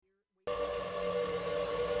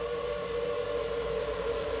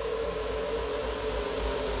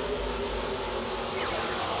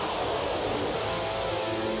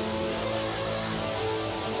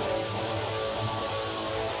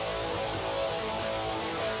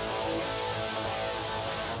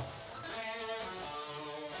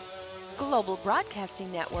Global Broadcasting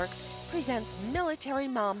Networks presents Military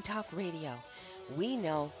Mom Talk Radio. We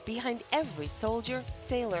know behind every soldier,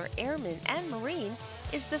 sailor, airman, and Marine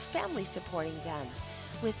is the family supporting them.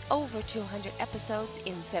 With over 200 episodes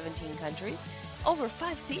in 17 countries, over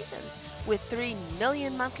 5 seasons, with 3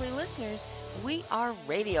 million monthly listeners, we are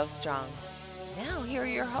radio strong. Now here are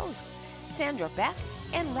your hosts, Sandra Beck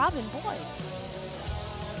and Robin Boyd.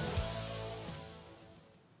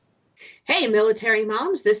 Hey, military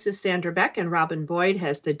moms, this is Sandra Beck, and Robin Boyd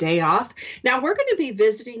has the day off. Now, we're going to be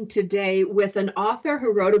visiting today with an author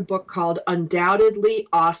who wrote a book called Undoubtedly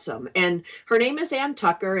Awesome, and her name is Ann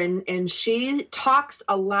Tucker, and she talks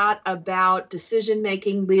a lot about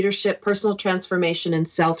decision-making, leadership, personal transformation, and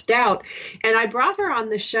self-doubt. And I brought her on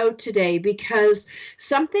the show today because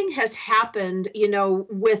something has happened,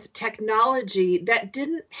 with technology that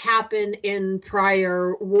didn't happen in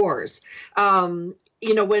prior wars.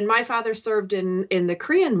 When my father served in the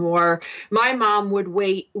Korean War, my mom would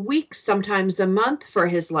wait weeks, sometimes a month, for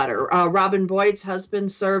his letter. Robin Boyd's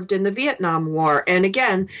husband served in the Vietnam War. And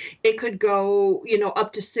again, it could go,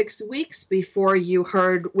 up to 6 weeks before you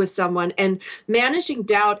heard with someone. And managing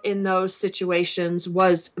doubt in those situations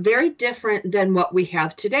was very different than what we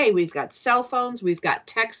have today. We've got cell phones, we've got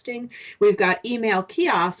texting, we've got email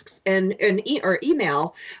kiosks and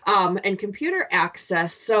email and computer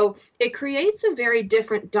access. So it creates a very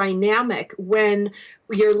different dynamic when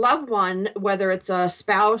your loved one, whether it's a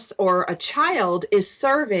spouse or a child, is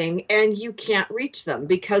serving and you can't reach them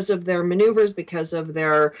because of their maneuvers, because of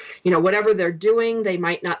their, whatever they're doing. They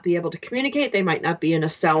might not be able to communicate. They might not be in a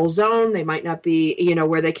cell zone. They might not be,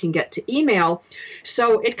 where they can get to email.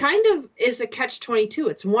 So it kind of is a catch-22.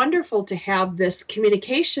 It's wonderful to have this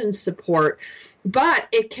communication support, but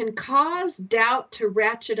it can cause doubt to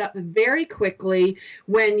ratchet up very quickly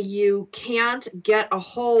when you can't get a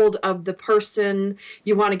hold of the person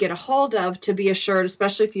you want to get a hold of to be assured,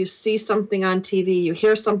 especially if you see something on TV, you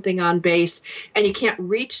hear something on base, and you can't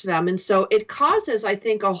reach them. And so it causes, I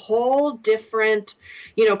think, a whole different,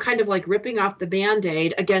 kind of like ripping off the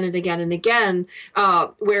Band-Aid again and again and again,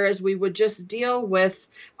 whereas we would just deal with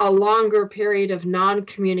a longer period of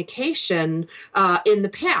non-communication in the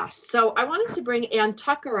past. So I wanted to bring Ann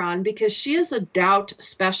Tucker on because she is a doubt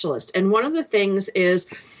specialist. And one of the things is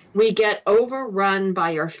we get overrun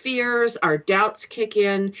by our fears, our doubts kick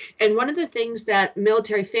in. And one of the things that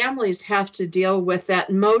military families have to deal with that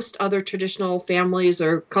most other traditional families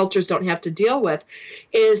or cultures don't have to deal with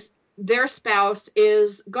is their spouse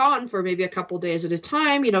is gone for maybe a couple days at a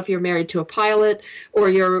time, if you're married to a pilot or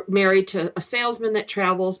you're married to a salesman that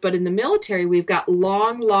travels. But in the military, we've got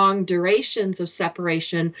long durations of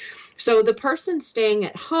separation. So the person staying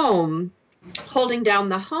at home, holding down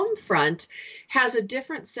the home front, has a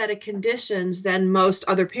different set of conditions than most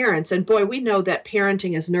other parents. And boy, we know that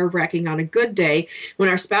parenting is nerve-wracking on a good day when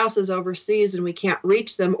our spouse is overseas and we can't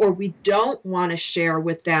reach them, or we don't want to share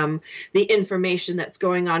with them the information that's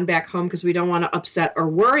going on back home because we don't want to upset or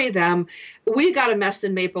worry them. We got a mess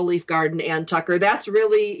in Maple Leaf Garden, Ann Tucker. That's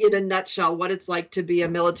really, in a nutshell, what it's like to be a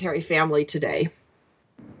military family today.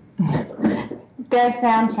 It does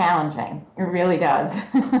sound challenging. It really does.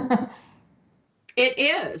 It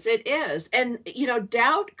is. And,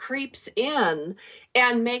 doubt creeps in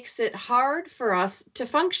and makes it hard for us to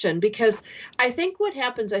function because I think what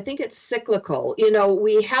happens, I think it's cyclical.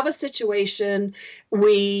 We have a situation,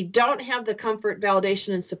 we don't have the comfort,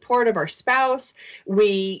 validation, and support of our spouse.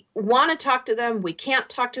 We want to talk to them. We can't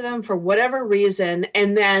talk to them for whatever reason.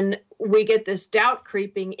 And then we get this doubt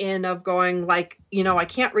creeping in of going like, I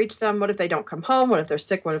can't reach them. What if they don't come home? What if they're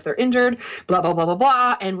sick? What if they're injured? Blah, blah, blah, blah,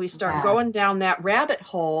 blah. And we start going down that rabbit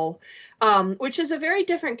hole, which is a very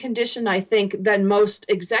different condition, I think, than most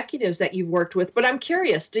executives that you've worked with. But I'm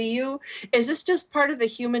curious, is this just part of the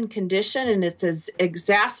human condition and it's as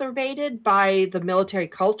exacerbated by the military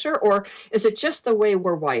culture, or is it just the way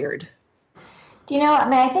we're wired?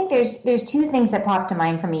 I think there's two things that pop to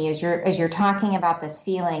mind for me as you're talking about this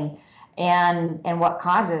feeling and what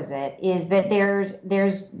causes it is that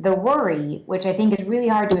there's the worry, which I think is really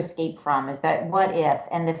hard to escape from, is that what if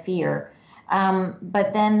and the fear.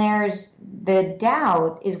 But then there's the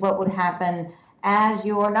doubt is what would happen as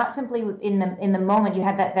you're not simply in the moment you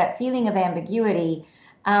have that feeling of ambiguity,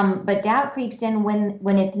 but doubt creeps in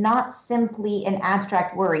when it's not simply an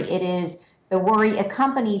abstract worry. It is the worry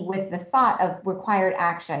accompanied with the thought of required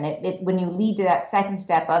action. When you lead to that second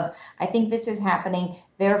step of, I think this is happening,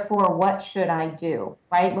 therefore what should I do,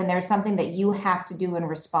 right? When there's something that you have to do in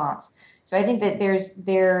response. So I think that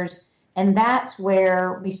there's And that's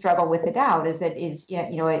where we struggle with the doubt.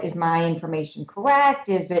 Is my information correct?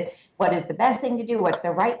 What is the best thing to do? What's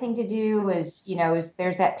the right thing to do?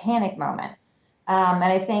 There's that panic moment. And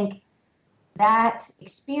I think that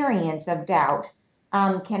experience of doubt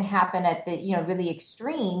can happen at the, really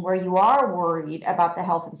extreme, where you are worried about the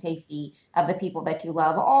health and safety of the people that you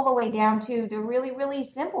love, all the way down to the really, really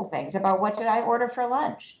simple things about what did I order for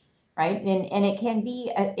lunch. Right. And it can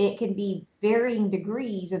be varying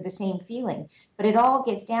degrees of the same feeling, but it all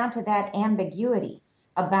gets down to that ambiguity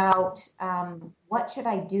about what should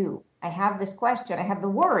I do? I have this question, I have the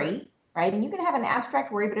worry, right? And you can have an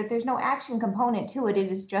abstract worry, but if there's no action component to it,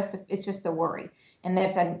 it's just the worry. And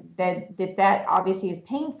that obviously is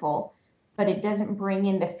painful, but it doesn't bring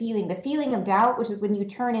in the feeling of doubt, which is when you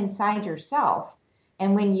turn inside yourself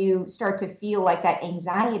and when you start to feel like that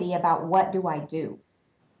anxiety about what do I do?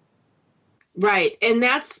 Right. And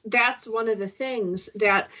that's one of the things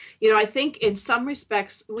that, I think in some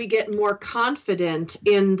respects we get more confident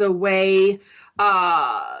in the way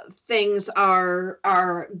things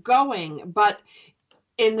are going. But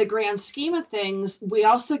in the grand scheme of things, we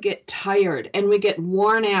also get tired and we get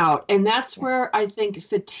worn out. And that's where I think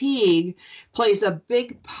fatigue plays a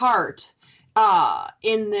big part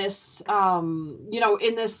in this,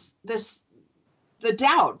 in this the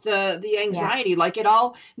doubt, the anxiety, like it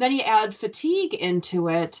all, then you add fatigue into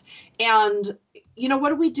it. And, what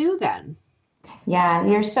do we do then? Yeah,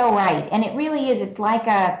 you're so right. And it really is, it's like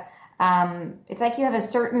you have a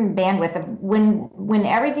certain bandwidth of when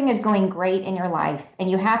everything is going great in your life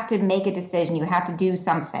and you have to make a decision, you have to do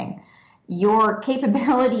something. Your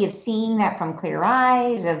capability of seeing that from clear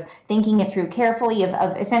eyes, of thinking it through carefully,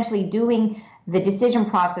 of essentially doing the decision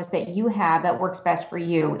process that you have that works best for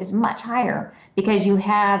you is much higher because you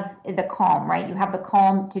have the calm, right? You have the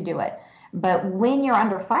calm to do it. But when you're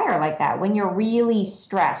under fire like that, when you're really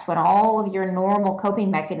stressed, when all of your normal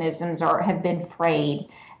coping mechanisms have been frayed,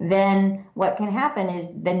 then what can happen is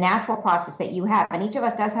the natural process that you have, and each of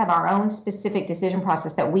us does have our own specific decision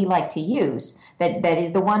process that we like to use, that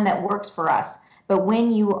is the one that works for us. But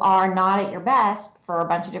when you are not at your best for a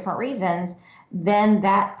bunch of different reasons, then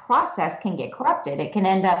that process can get corrupted. It can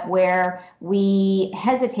end up where we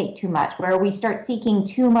hesitate too much, where we start seeking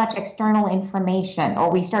too much external information, or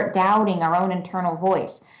we start doubting our own internal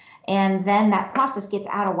voice. And then that process gets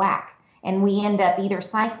out of whack. And we end up either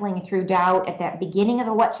cycling through doubt at that beginning of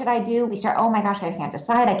the what should I do? We start, oh my gosh, I can't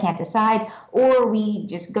decide. Or we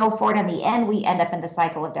just go for it. In the end, we end up in the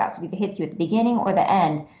cycle of doubt. So it hits you at the beginning or the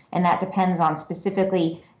end. And that depends on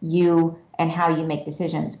specifically you and how you make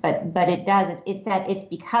decisions. But it's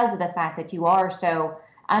because of the fact that you are so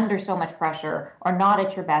under so much pressure or not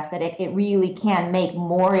at your best that it really can make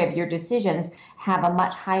more of your decisions have a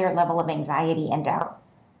much higher level of anxiety and doubt.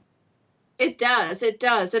 It does.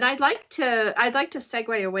 And I'd like to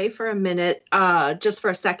segue away for a minute, just for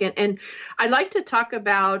a second. And I'd like to talk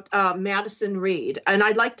about Madison Reed. And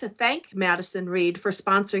I'd like to thank Madison Reed for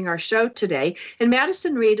sponsoring our show today. And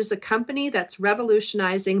Madison Reed is a company that's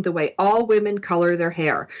revolutionizing the way all women color their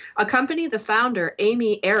hair. A company the founder,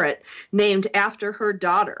 Amy Errett, named after her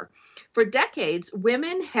daughter. For decades,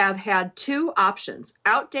 women have had two options: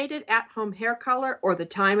 outdated at-home hair color or the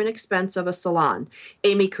time and expense of a salon.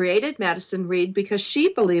 Amy created Madison Reed because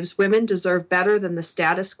she believes women deserve better than the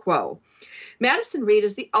status quo. Madison Reed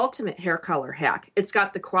is the ultimate hair color hack. It's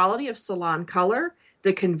got the quality of salon color,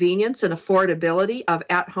 the convenience and affordability of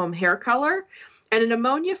at-home hair color, and an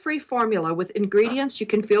ammonia-free formula with ingredients you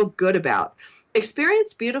can feel good about.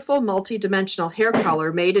 Experience beautiful multi-dimensional hair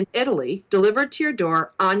color made in Italy, delivered to your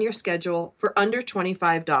door on your schedule for under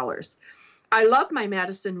 $25. I love my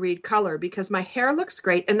Madison Reed color because my hair looks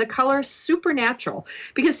great and the color is super natural.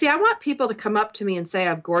 Because, see, I want people to come up to me and say I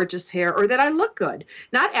have gorgeous hair or that I look good,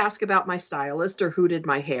 not ask about my stylist or who did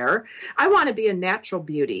my hair. I want to be a natural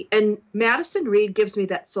beauty. And Madison Reed gives me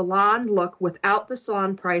that salon look without the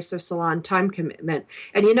salon price or salon time commitment.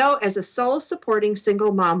 And, as a soul-supporting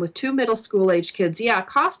single mom with 2 middle school-age kids, yeah,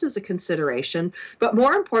 cost is a consideration. But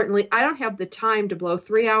more importantly, I don't have the time to blow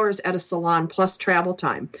 3 hours at a salon plus travel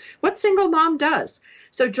time. What single mom does?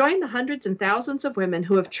 So join the hundreds and thousands of women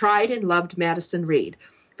who have tried and loved Madison Reed.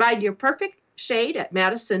 Find your perfect shade at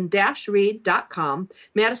madison-reed.com.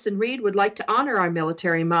 Madison Reed would like to honor our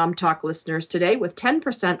Military Mom Talk listeners today with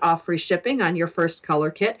 10% off free shipping on your first color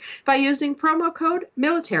kit by using promo code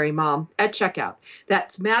MilitaryMom at checkout.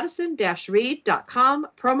 That's madison-reed.com,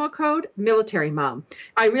 promo code MilitaryMom.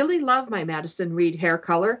 I really love my Madison Reed hair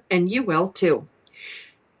color, and you will too.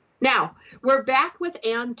 Now, we're back with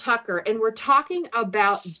Ann Tucker, and we're talking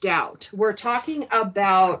about doubt. We're talking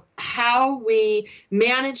about how we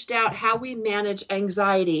manage doubt, how we manage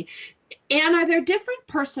anxiety. And are there different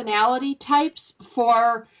personality types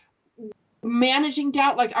for managing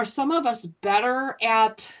doubt? Like, are some of us better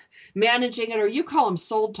at managing it, or you call them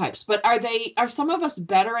soul types, but are some of us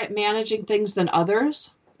better at managing things than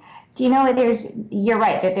others? Do you know, you're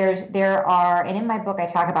right, that there are, and in my book I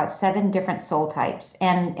talk about 7 different soul types,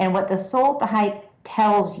 and what the soul type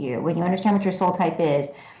tells you when you understand what your soul type is.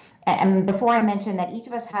 And before I mentioned that each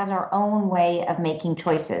of us has our own way of making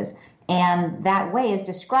choices, and that way is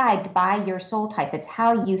described by your soul type. It's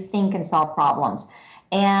how you think and solve problems.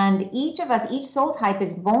 And each soul type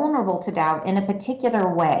is vulnerable to doubt in a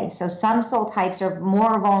particular way. So some soul types are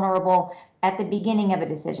more vulnerable at the beginning of a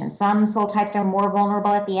decision. Some soul types are more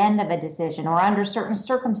vulnerable at the end of a decision or under certain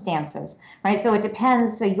circumstances, right? So it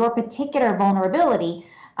depends. So your particular vulnerability,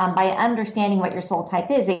 by understanding what your soul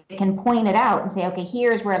type is, it can point it out and say, okay,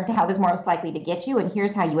 here's where doubt is most likely to get you, and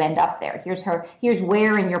here's how you end up there. Here's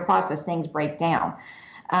where in your process things break down.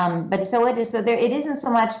 It isn't so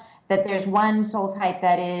much that there's one soul type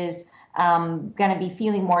that is going to be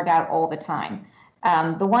feeling more doubt all the time.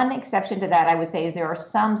 The one exception to that, I would say, is there are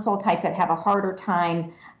some soul types that have a harder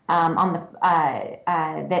time that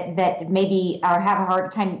maybe have a harder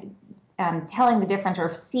time telling the difference,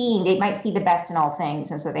 or seeing. They might see the best in all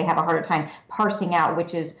things, and so they have a harder time parsing out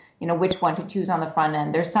which one to choose on the front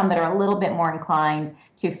end. There's some that are a little bit more inclined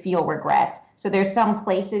to feel regret. So there's some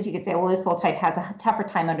places you could say, well, this soul type has a tougher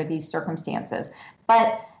time under these circumstances.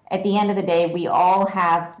 But at the end of the day, we all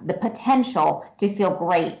have the potential to feel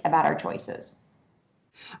great about our choices.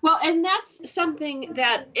 Well, and that's something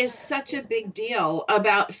that is such a big deal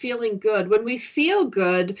about feeling good. When we feel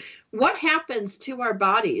good, what happens to our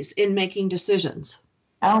bodies in making decisions?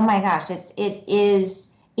 Oh my gosh, it is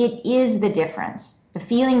the difference. The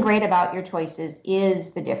feeling great about your choices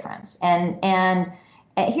is the difference. And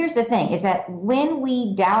here's the thing, is that when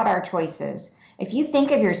we doubt our choices, if you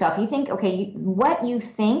think of yourself, you think, okay, what you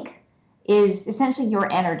think is essentially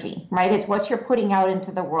your energy, right? It's what you're putting out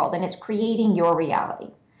into the world, and it's creating your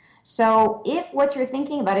reality. So if what you're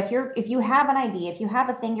thinking about, if you have an idea, if you have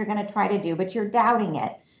a thing you're going to try to do, but you're doubting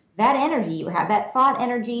it, that energy you have, that thought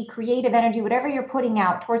energy, creative energy, whatever you're putting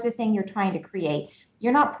out towards the thing you're trying to create,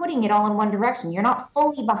 you're not putting it all in one direction. You're not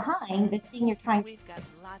fully behind the thing you're trying to. We've got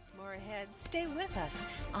lots more ahead. Stay with us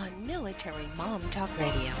on Military Mom Talk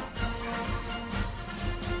Radio.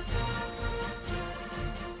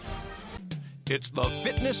 It's the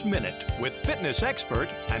Fitness Minute with fitness expert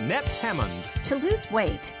Annette Hammond. To lose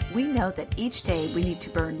weight, we know that each day we need to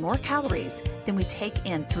burn more calories than we take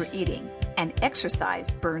in through eating, and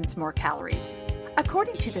exercise burns more calories.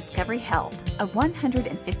 According to Discovery Health, a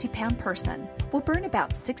 150-pound person will burn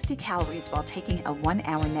about 60 calories while taking a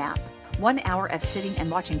 1-hour nap. 1 hour of sitting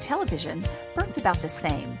and watching television burns about the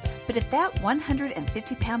same. But if that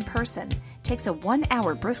 150-pound person takes a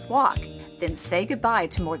 1-hour brisk walk, then say goodbye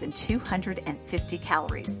to more than 250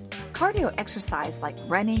 calories. Cardio exercise like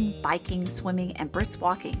running, biking, swimming, and brisk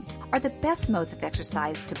walking are the best modes of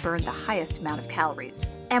exercise to burn the highest amount of calories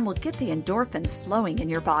and will get the endorphins flowing in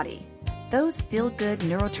your body. Those feel-good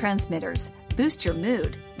neurotransmitters boost your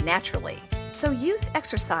mood naturally. So use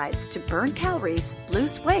exercise to burn calories,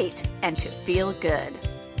 lose weight, and to feel good.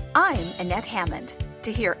 I'm Annette Hammond.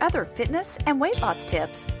 To hear other fitness and weight loss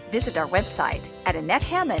tips, visit our website at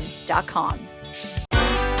AnnetteHammond.com.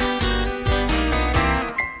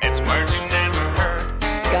 It's words you never heard.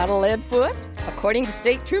 Got a lead foot? According to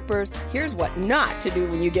state troopers, here's what not to do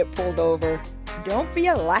when you get pulled over. Don't be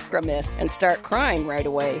a lachrymous and start crying right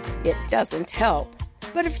away. It doesn't help.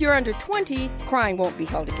 But if you're under 20, crying won't be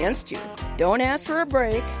held against you. Don't ask for a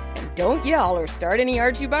break, and don't yell or start any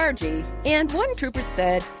argy-bargy. And one trooper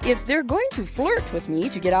said, if they're going to flirt with me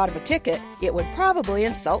to get out of a ticket, it would probably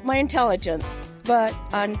insult my intelligence. But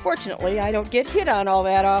unfortunately, I don't get hit on all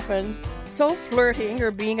that often. So flirting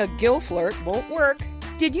or being a gill flirt won't work.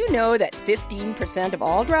 Did you know that 15% of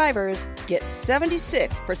all drivers get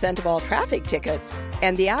 76% of all traffic tickets?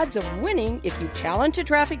 And the odds of winning if you challenge a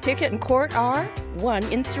traffic ticket in court are 1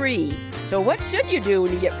 in 3. So what should you do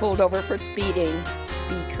when you get pulled over for speeding?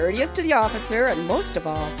 Be courteous to the officer, and most of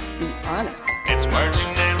all, be honest. It's words you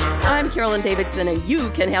never heard. I'm Carolyn Davidson, and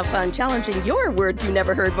you can have fun challenging your words you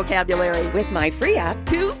never heard vocabulary with my free app,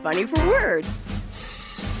 Too Funny for Word.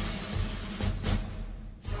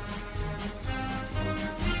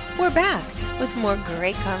 We're back with more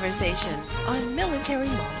great conversation on Military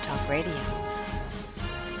Mom Talk Radio.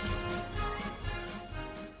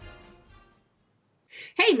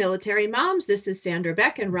 Hey, Military Moms. This is Sandra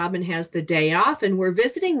Beck, and Robin has the day off, and we're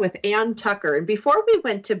visiting with Ann Tucker. And before we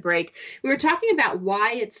went to break, we were talking about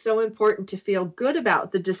why it's so important to feel good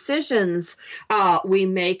about the decisions we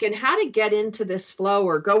make and how to get into this flow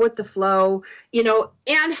or go with the flow, you know.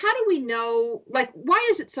 And how do we know, like, why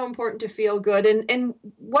is it so important to feel good, and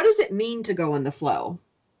what does it mean to go in the flow?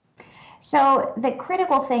 So the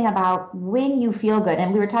critical thing about when you feel good,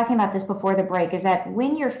 and we were talking about this before the break, is that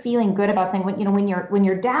when you're feeling good about something, when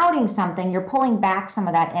you're doubting something, you're pulling back some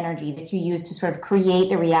of that energy that you use to sort of create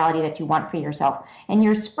the reality that you want for yourself, and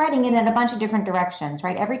you're spreading it in a bunch of different directions,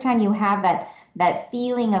 right? Every time you have that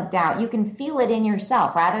feeling of doubt, you can feel it in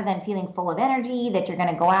yourself rather than feeling full of energy that you're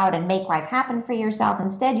going to go out and make life happen for yourself.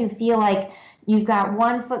 Instead, you feel like you've got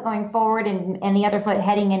one foot going forward and the other foot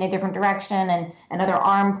heading in a different direction and another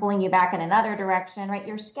arm pulling you back in another direction, right?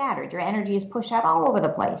 You're scattered. Your energy is pushed out all over the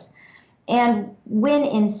place. And when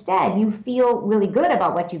instead you feel really good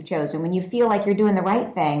about what you've chosen, when you feel like you're doing the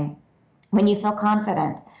right thing, when you feel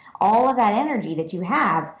confident, all of that energy that you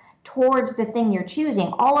have towards the thing you're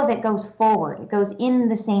choosing, all of it goes forward. It goes in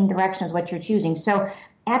the same direction as what you're choosing. So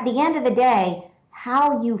at the end of the day,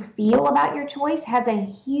 how you feel about your choice has a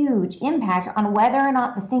huge impact on whether or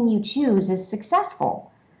not the thing you choose is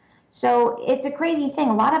successful. So it's a crazy thing.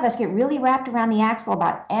 A lot of us get really wrapped around the axle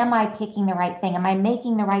about, am I picking the right thing? Am I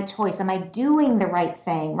making the right choice? Am I doing the right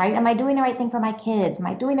thing, right? Am I doing the right thing for my kids? Am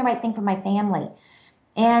I doing the right thing for my family?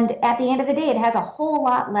 And at the end of the day, it has a whole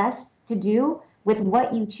lot less to do with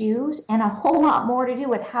what you choose and a whole lot more to do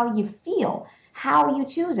with how you feel. How you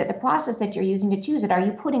choose it, the process that you're using to choose it. Are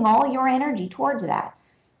you putting all your energy towards that?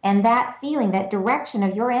 And that feeling, that direction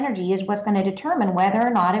of your energy is what's going to determine whether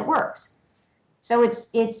or not it works. So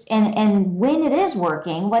and when it is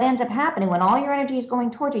working, what ends up happening when all your energy is going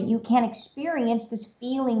towards it, you can experience this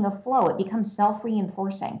feeling of flow. It becomes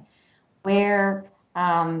self-reinforcing, where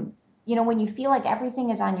when you feel like everything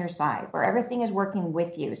is on your side, where everything is working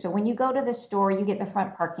with you. So when you go to the store, you get the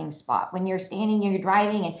front parking spot. When you're standing, you're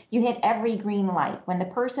driving, and you hit every green light. When the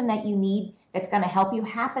person that you need that's going to help you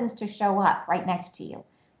happens to show up right next to you.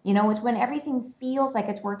 It's when everything feels like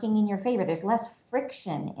it's working in your favor. There's less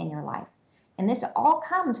friction in your life. And this all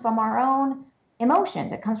comes from our own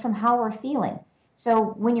emotions. It comes from how we're feeling.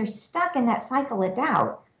 So when you're stuck in that cycle of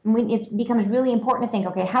doubt, it becomes really important to think,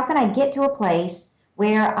 okay, how can I get to a place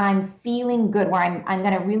where I'm feeling good, where I'm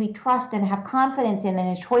going to really trust and have confidence in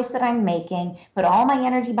the choice that I'm making, put all my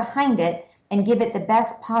energy behind it, and give it the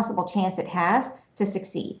best possible chance it has to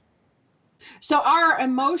succeed. So our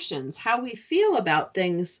emotions, how we feel about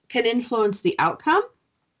things, can influence the outcome?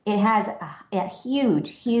 It has a huge,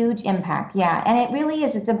 huge impact. Yeah. And it really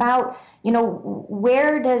is. It's about,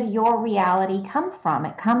 where does your reality come from?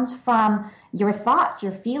 It comes from your thoughts,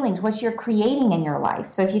 your feelings, what you're creating in your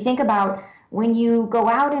life. So if you think about when you go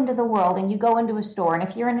out into the world and you go into a store, and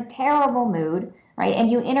if you're in a terrible mood, right,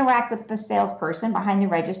 and you interact with the salesperson behind the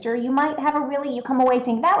register, you might have you come away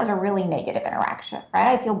saying, that was a really negative interaction,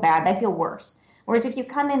 right? I feel bad, I feel worse. Whereas if you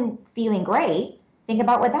come in feeling great, think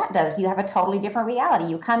about what that does. You have a totally different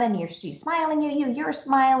reality. You come in, she's smiling at you, you're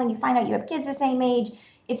smiling, you find out you have kids the same age.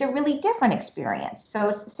 It's a really different experience.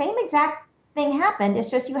 So same exact thing happened,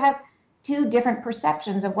 it's just you have two different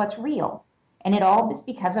perceptions of what's real. And it all is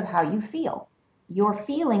because of how you feel. Your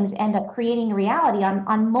feelings end up creating a reality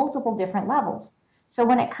on multiple different levels. So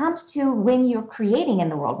when it comes to when you're creating in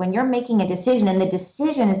the world, when you're making a decision, and the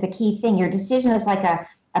decision is the key thing, your decision is like a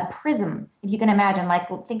prism. If you can imagine,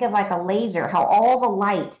 think of like a laser, how all the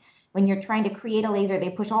light, when you're trying to create a laser,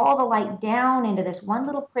 they push all the light down into this one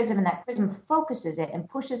little prism, and that prism focuses it and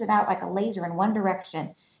pushes it out like a laser in one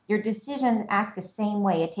direction. Your decisions act the same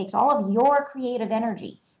way. It takes all of your creative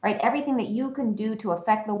energy, right? Everything that you can do to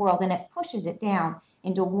affect the world, and it pushes it down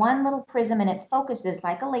into one little prism, and it focuses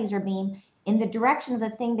like a laser beam in the direction of the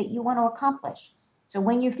thing that you want to accomplish. So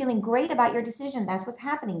when you're feeling great about your decision, that's what's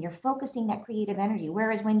happening. You're focusing that creative energy.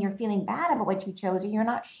 Whereas when you're feeling bad about what you chose, or you're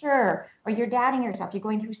not sure, or you're doubting yourself, you're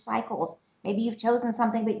going through cycles. Maybe you've chosen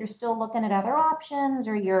something, but you're still looking at other options,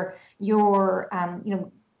 or you're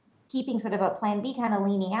keeping sort of a plan B, kind of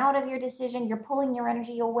leaning out of your decision. You're pulling your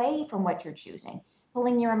energy away from what you're choosing,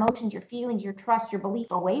 pulling your emotions, your feelings, your trust, your belief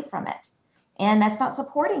away from it. And that's not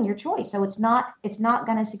supporting your choice. So it's not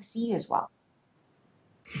going to succeed as well.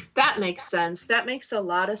 That makes sense. That makes a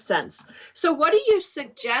lot of sense. So what do you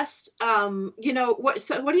suggest, what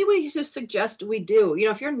do you suggest we do?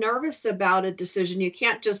 If you're nervous about a decision, you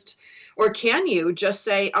can't just, or can you just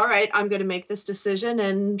say, all right, I'm going to make this decision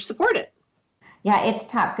and support it? Yeah, it's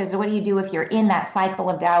tough, because what do you do if you're in that cycle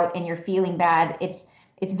of doubt and you're feeling bad? It's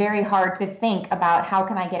very hard to think about, how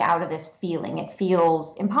can I get out of this feeling? It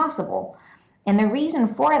feels impossible. And the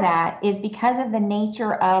reason for that is because of the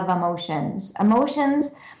nature of emotions.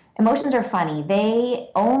 Emotions are funny. They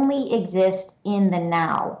only exist in the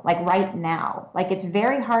now, like right now. Like it's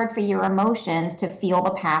very hard for your emotions to feel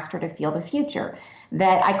the past or to feel the future.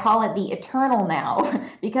 That I call it the eternal now,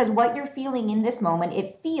 because what you're feeling in this moment,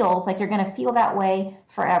 it feels like you're going to feel that way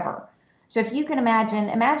forever. So if you can imagine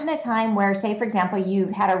a time where, say, for example,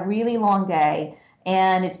 you've had a really long day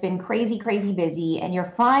and it's been crazy, crazy busy, and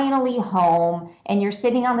you're finally home and you're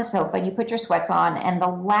sitting on the sofa and you put your sweats on, and the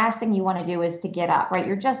last thing you want to do is to get up, right?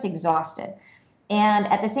 You're just exhausted. And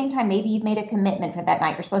at the same time, maybe you've made a commitment for that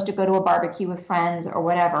night. You're supposed to go to a barbecue with friends or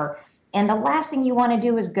whatever. And the last thing you want to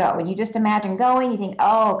do is go. And you just imagine going. You think,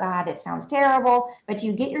 oh, God, it sounds terrible. But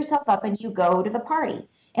you get yourself up and you go to the party.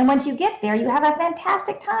 And once you get there, you have a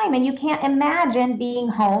fantastic time. And you can't imagine being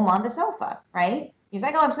home on the sofa, right? You're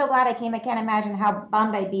like, oh, I'm so glad I came. I can't imagine how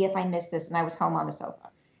bummed I'd be if I missed this and I was home on the sofa.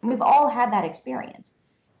 And we've all had that experience.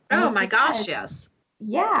 Oh, my gosh, yes.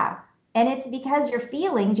 Yeah. And it's because your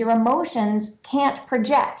feelings, your emotions can't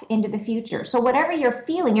project into the future. So whatever you're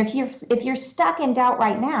feeling, if you're stuck in doubt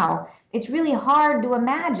right now, it's really hard to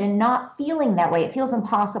imagine not feeling that way. It feels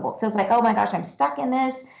impossible. It feels like, oh my gosh, I'm stuck in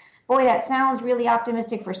this. Boy, that sounds really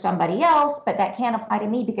optimistic for somebody else, but that can't apply to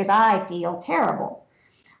me because I feel terrible.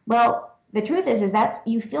 Well, the truth is that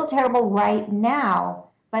you feel terrible right now,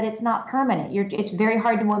 but it's not permanent. It's very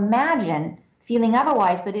hard to imagine feeling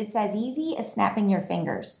otherwise, but it's as easy as snapping your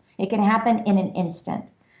fingers. It can happen in an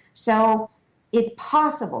instant. So it's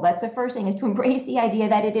possible. That's the first thing, is to embrace the idea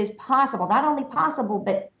that it is possible, not only possible,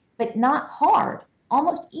 but not hard,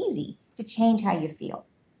 almost easy to change how you feel.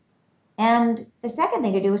 And the second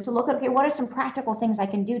thing to do is to look at, okay, what are some practical things I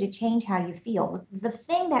can do to change how you feel? The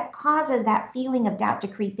thing that causes that feeling of doubt to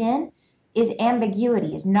creep in is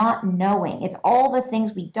ambiguity, is not knowing. It's all the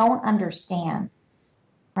things we don't understand,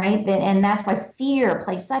 right? And that's why fear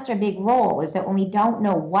plays such a big role, is that when we don't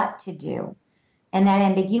know what to do, and that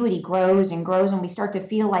ambiguity grows and grows, and we start to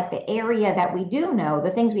feel like the area that we do know,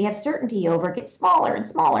 the things we have certainty over, gets smaller and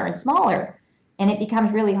smaller and smaller. And it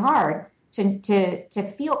becomes really hard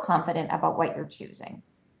to feel confident about what you're choosing.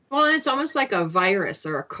 Well, it's almost like a virus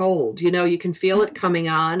or a cold. You can feel it coming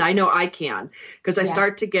on. I know I can, because I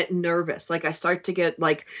start to get nervous. Like I start to get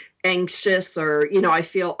like anxious, or, I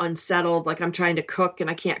feel unsettled, like I'm trying to cook and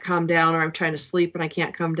I can't calm down, or I'm trying to sleep and I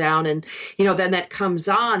can't calm down. And, then that comes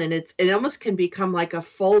on, and it almost can become like a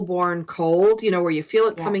full-born cold, where you feel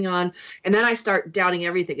it coming on. And then I start doubting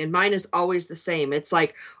everything. And mine is always the same. It's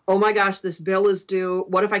like, oh my gosh, this bill is due.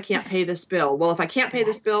 What if I can't pay this bill? Well, if I can't pay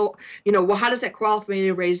this bill, well, how does that qualify me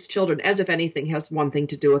to raise children? As if anything has one thing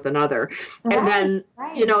to do with another. Right, and then,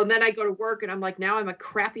 and then I go to work and I'm like, now I'm a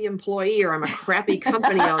crappy employee, or I'm a crappy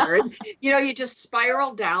company owner. And, you just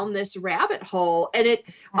spiral down this rabbit hole. And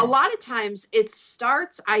a lot of times it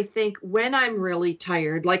starts, I think, when I'm really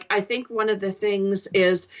tired. Like, I think one of the things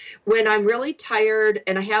is when I'm really tired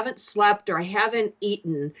and I haven't slept or I haven't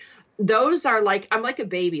eaten, those are like, I'm like a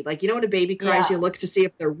baby. Like, when a baby cries, you look to see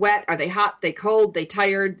if they're wet, are they hot, they cold, they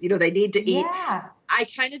tired, they need to eat. Yeah. I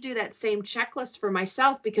kind of do that same checklist for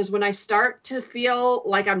myself, because when I start to feel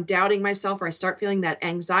like I'm doubting myself, or I start feeling that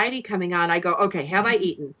anxiety coming on, I go, okay, have I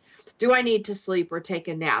eaten? Do I need to sleep or take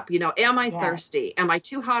a nap? Am I thirsty? Am I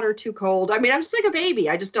too hot or too cold? I mean, I'm just like a baby.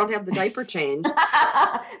 I just don't have the diaper changed.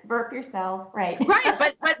 Burp yourself, right? Right.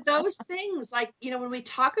 But those things, like, when we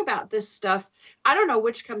talk about this stuff, I don't know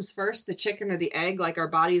which comes first, the chicken or the egg. Like, our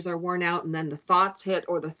bodies are worn out and then the thoughts hit,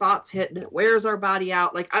 or the thoughts hit and it wears our body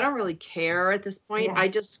out. Like, I don't really care at this point. Yeah. I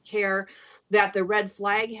just care that the red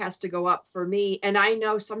flag has to go up for me. And I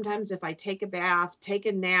know sometimes if I take a bath, take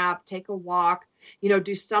a nap, take a walk,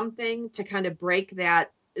 do something to kind of break that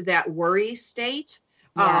worry state,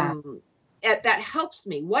 that helps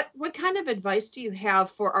me. What kind of advice do you have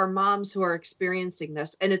for our moms who are experiencing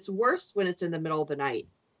this? And it's worse when it's in the middle of the night.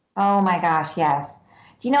 Oh my gosh, yes.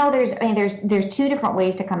 There's two different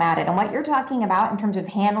ways to come at it. And what you're talking about in terms of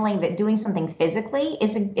handling that, doing something physically,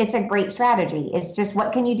 it's a great strategy. It's just,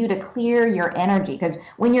 what can you do to clear your energy? Because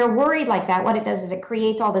when you're worried like that, what it does is it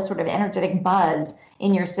creates all this sort of energetic buzz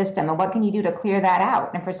in your system. And what can you do to clear that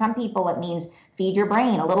out? And for some people, it means feed your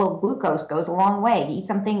brain. A little glucose goes a long way. Eat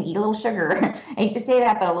something, eat a little sugar. I hate to say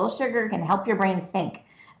that, but a little sugar can help your brain think.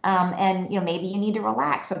 And maybe you need to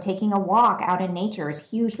relax. So taking a walk out in nature is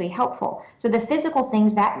hugely helpful. So the physical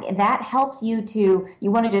things that helps you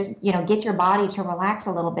want to just, get your body to relax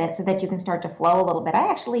a little bit so that you can start to flow a little bit. I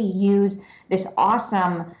actually use this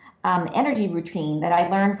awesome energy routine that I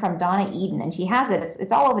learned from Donna Eden, and she has it.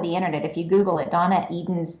 It's all over the internet. If you Google it, Donna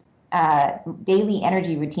Eden's daily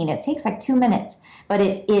energy routine. It takes like 2 minutes, but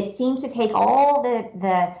it seems to take all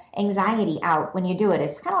the anxiety out when you do it.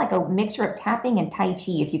 It's kind of like a mixture of tapping and Tai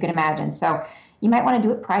Chi, if you can imagine. So you might want to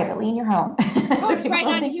do it privately in your home. Oh, So it's right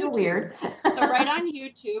on YouTube. Weird. So right on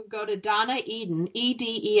YouTube, go to Donna Eden,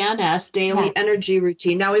 EDENS, Daily Energy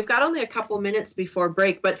Routine. Now, we've got only a couple minutes before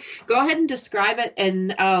break, but go ahead and describe it,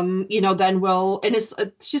 and, then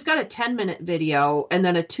she's got a 10-minute video and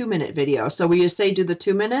then a 2-minute video. So will you say do the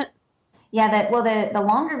 2-minute? Yeah, the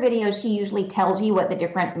longer videos, she usually tells you what the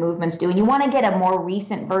different movements do. And you want to get a more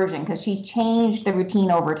recent version because she's changed the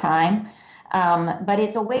routine over time. But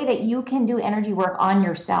it's a way that you can do energy work on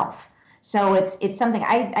yourself. So it's something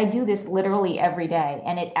I do this literally every day.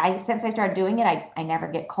 And since I started doing it, I never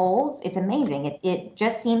get colds. It's amazing. It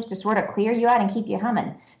just seems to sort of clear you out and keep you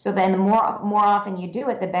humming. So then the more often you do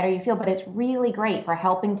it, the better you feel. But it's really great for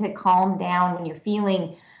helping to calm down when you're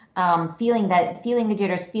feeling the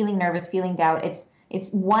jitters, feeling nervous, feeling doubt. It's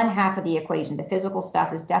one half of the equation. The physical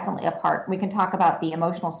stuff is definitely a part. We can talk about the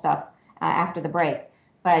emotional stuff after the break.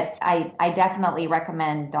 But I definitely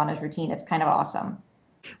recommend Donna's routine. It's kind of awesome.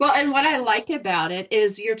 Well, and what I like about it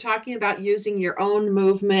is you're talking about using your own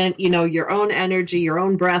movement, your own energy, your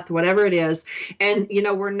own breath, whatever it is. And,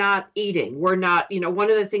 we're not eating. We're not,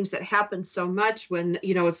 one of the things that happens so much when,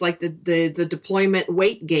 it's like the deployment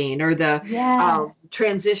weight gain or the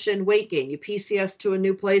transition weight gain. You PCS to a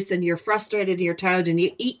new place and you're frustrated and you're tired and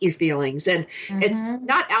you eat your feelings. And it's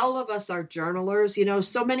not all of us are journalers.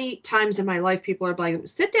 So many times in my life, people are like,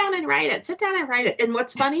 sit down and write it. And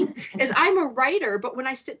what's funny is I'm a writer, but when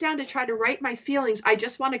I sit down to try to write my feelings, I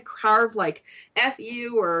just want to carve like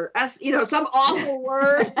F-U or S, some awful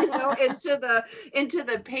word, into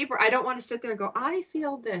the paper. I don't want to sit there and go, I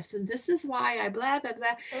feel this, and this is why I blah, blah, blah.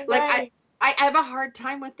 Right. Like I have a hard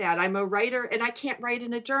time with that. I'm a writer and I can't write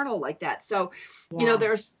in a journal like that. So,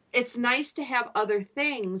 it's nice to have other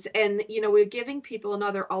things. And, we're giving people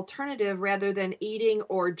another alternative rather than eating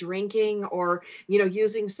or drinking or,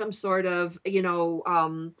 using some sort of,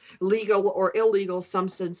 legal or illegal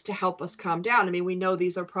substance to help us calm down. I mean, we know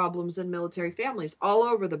these are problems in military families all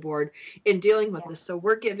over the board in dealing with this. So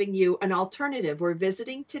we're giving you an alternative. We're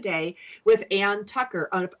visiting today with Ann Tucker,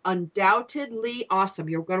 Undoubtedly Awesome.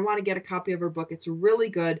 You're going to want to get a copy of her book. It's really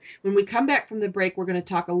good. When we come back from the break, we're going to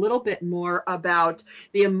talk a little bit more about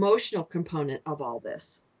the emotional component of all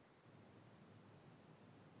this.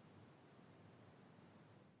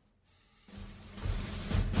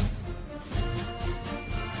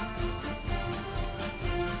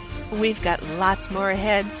 We've got lots more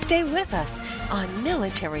ahead. Stay with us on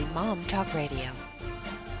Military Mom Talk Radio.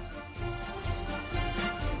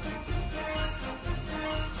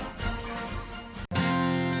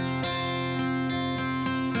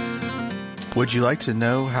 Would you like to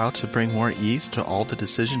know how to bring more ease to all the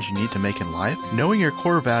decisions you need to make in life? Knowing your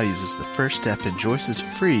core values is the first step in Joyce's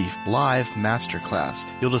free live masterclass.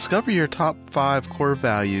 You'll discover your top 5 core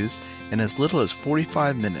values in as little as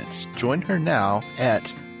 45 minutes. Join her now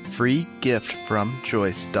at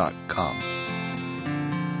freegiftfromjoyce.com.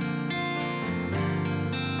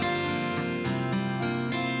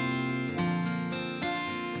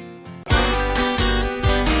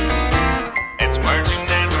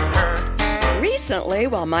 Recently,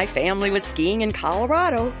 while my family was skiing in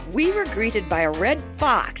Colorado, we were greeted by a red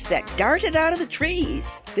fox that darted out of the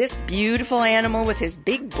trees. This beautiful animal with his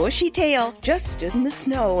big bushy tail just stood in the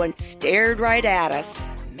snow and stared right at us.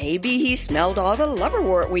 Maybe he smelled all the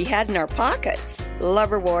lubberwort we had in our pockets.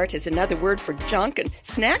 Lubberwort is another word for junk and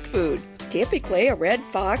snack food. Typically, a red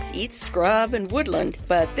fox eats scrub and woodland,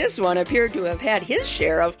 but this one appeared to have had his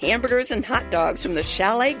share of hamburgers and hot dogs from the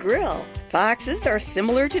Chalet Grill. Foxes are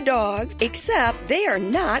similar to dogs, except they are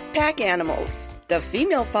not pack animals. The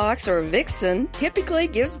female fox, or vixen, typically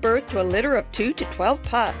gives birth to a litter of 2 to 12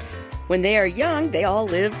 pups. When they are young, they all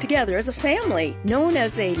live together as a family, known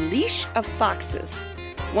as a leash of foxes.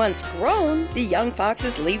 Once grown, the young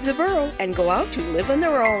foxes leave the burrow and go out to live on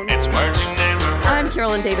their own. It's words you never heard. I'm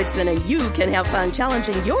Carolyn Davidson, and you can have fun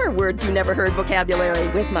challenging your words you never heard vocabulary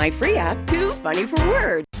with my free app, Too Funny for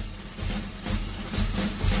Words.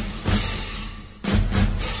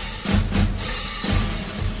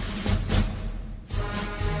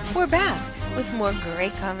 We're back with more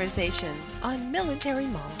great conversation on Military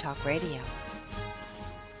Mom Talk Radio.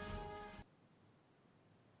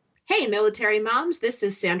 Hey, military moms, this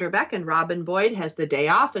is Sandra Beck, and Robin Boyd has the day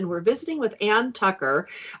off, and we're visiting with Ann Tucker,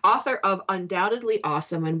 author of Undoubtedly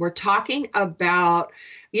Awesome, and we're talking about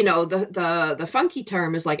the funky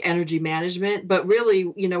term is like energy management, but really,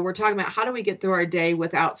 we're talking about how do we get through our day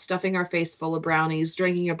without stuffing our face full of brownies,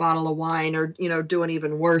 drinking a bottle of wine, or, doing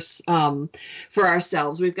even worse for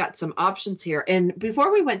ourselves. We've got some options here. And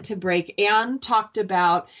before we went to break, Anne talked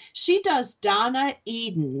about, she does Donna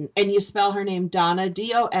Eden, and you spell her name Donna,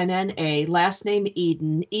 Donna, last name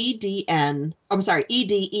Eden, Eden. I'm sorry,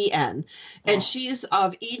 Eden. And she's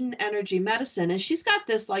of Eden Energy Medicine. And she's got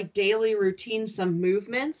this like daily routine, some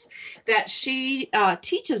movements that she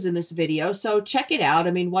teaches in this video. So check it out.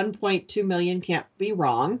 I mean, 1.2 million can't be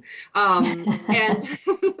wrong. But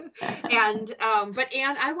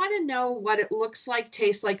Anne, I want to know what it looks like,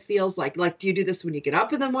 tastes like, feels like. Like, do you do this when you get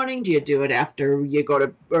up in the morning? Do you do it after you go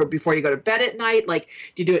to, or before you go to bed at night? Like,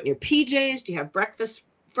 do you do it in your PJs? Do you have breakfast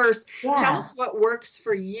first? Yeah. Tell us what works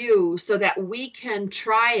for you so that we can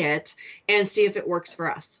try it and see if it works for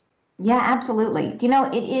us. Yeah, absolutely. Do you know,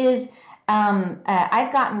 it is,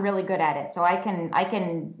 I've gotten really good at it. So I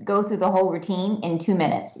can go through the whole routine in 2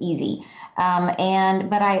 minutes, easy.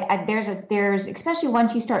 There's especially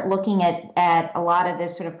once you start looking at a lot of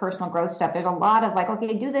this sort of personal growth stuff, there's a lot of like,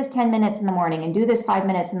 okay, do this 10 minutes in the morning and do this 5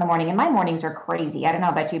 minutes in the morning. And my mornings are crazy. I don't know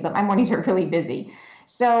about you, but my mornings are really busy.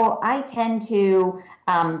 So I tend to,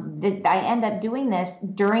 I end up doing this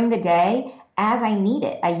during the day as I need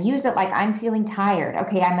it. I use it like I'm feeling tired.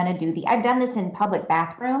 Okay, I'm going to do I've done this in public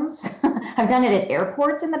bathrooms. I've done it at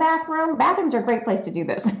airports in the bathroom. Bathrooms are a great place to do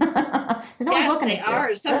this. Yes, they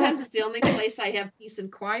are. Sometimes it's the only place I have peace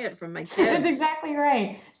and quiet from my kids. That's exactly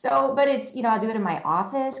right. So, but it's, I'll do it in my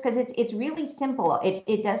office because it's really simple.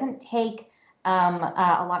 It doesn't take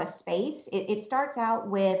a lot of space. It starts out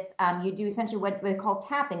with, you do essentially what they call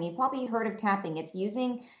tapping. You've probably heard of tapping. It's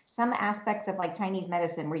using some aspects of like Chinese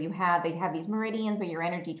medicine where they have these meridians where your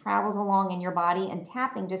energy travels along in your body, and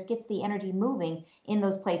tapping just gets the energy moving in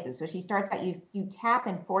those places. So she starts out, you tap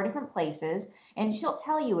in 4 different places, and she'll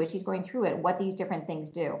tell you as she's going through it what these different things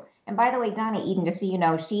do. And by the way, Donna Eden, just so you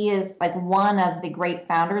know, she is like one of the great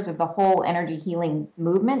founders of the whole energy healing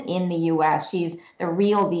movement in the U.S. She's the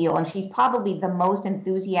real deal, and she's probably the most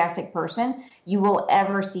enthusiastic person you will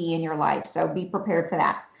ever see in your life. So be prepared for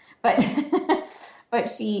that. But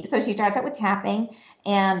she starts out with tapping,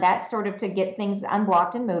 and that's sort of to get things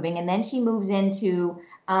unblocked and moving. And then she moves into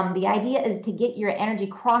the idea is to get your energy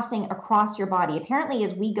crossing across your body. Apparently,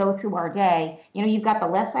 as we go through our day, you've got the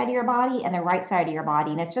left side of your body and the right side of your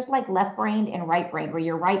body. And it's just like left brain and right brain, where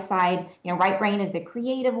your right side, right brain is the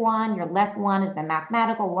creative one, your left one is the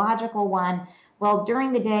mathematical, logical one. Well,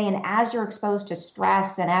 during the day and as you're exposed to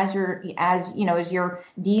stress and as you're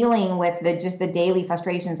dealing with the daily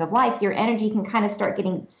frustrations of life, your energy can kind of start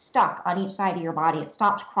getting stuck on each side of your body. It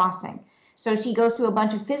stops crossing. So she goes through a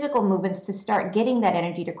bunch of physical movements to start getting that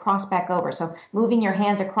energy to cross back over. So moving your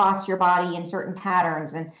hands across your body in certain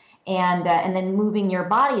patterns and then moving your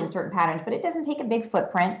body in certain patterns, but it doesn't take a big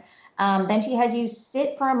footprint. Then she has you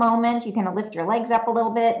sit for a moment. You kind of lift your legs up a little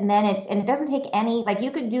bit, and then it doesn't take any, like you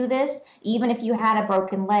could do this even if you had a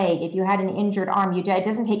broken leg, if you had an injured arm. It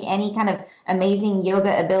doesn't take any kind of amazing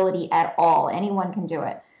yoga ability at all. Anyone can do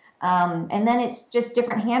it. And then it's just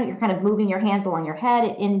different hand. You're kind of moving your hands along your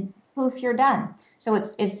head, and poof, you're done. So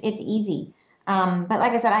it's easy. But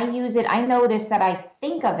like I said, I use it. I notice that I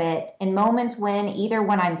think of it in moments when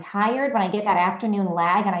I'm tired, when I get that afternoon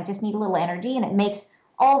lag, and I just need a little energy, and it makes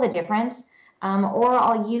all the difference. Or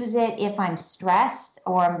I'll use it if I'm stressed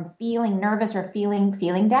or I'm feeling nervous or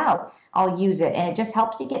feeling doubt. I'll use it, and it just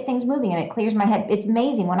helps to get things moving, and it clears my head. It's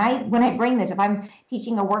amazing when I bring this. If I'm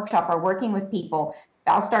teaching a workshop or working with people,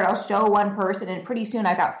 I'll show one person, and pretty soon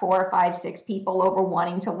I've got 4 or 5, 6 people over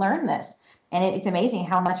wanting to learn this, and it's amazing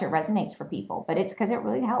how much it resonates for people. But it's because it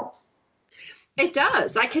really helps. It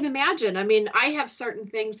does. I can imagine. I mean, I have certain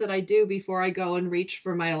things that I do before I go and reach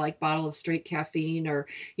for my bottle of straight caffeine or,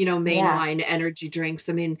 mainline energy drinks.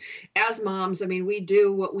 I mean, as moms, we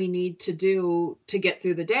do what we need to do to get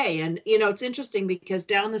through the day. And, it's interesting because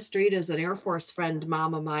down the street is an Air Force friend,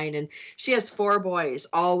 mom of mine, and she has 4 boys,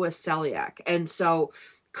 all with celiac. And so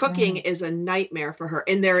cooking is a nightmare for her.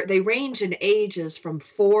 And they range in ages from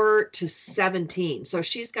 4 to 17. So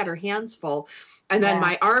she's got her hands full. And then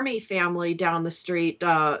my Army family down the street,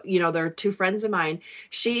 they're 2 friends of mine.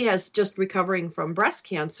 She has just recovering from breast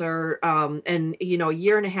cancer and, a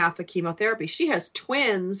year and a half of chemotherapy. She has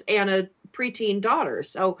twins and a preteen daughter.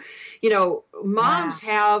 So, moms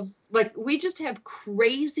have, we just have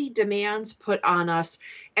crazy demands put on us.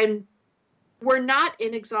 And we're not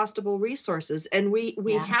inexhaustible resources, and we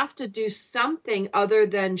Yeah. have to do something other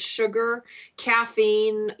than sugar,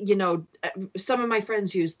 caffeine. Some of my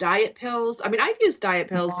friends use diet pills. I mean, I've used diet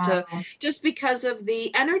pills to just because of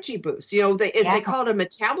the energy boost. They call it a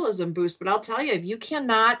metabolism boost, but I'll tell you, if you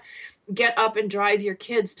cannot get up and drive your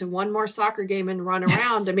kids to one more soccer game and run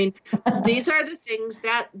around, I mean, these are the things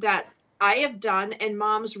that I have done, and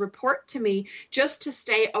moms report to me just to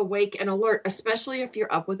stay awake and alert, especially if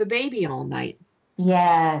you're up with a baby all night.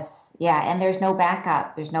 Yes. Yeah. And there's no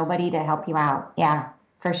backup. There's nobody to help you out. Yeah,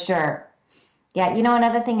 for sure. Yeah.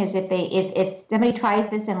 Another thing is if somebody tries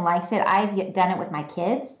this and likes it, I've done it with my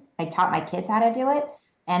kids. I taught my kids how to do it,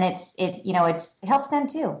 and it helps them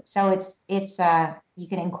too. So it's you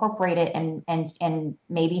can incorporate it and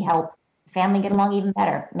maybe help family get along even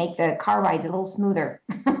better, make the car rides a little smoother,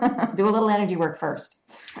 do a little energy work first.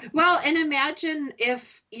 Well, and imagine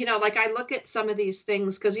if, like I look at some of these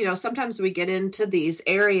things, because, sometimes we get into these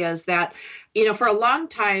areas that, for a long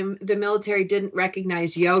time, the military didn't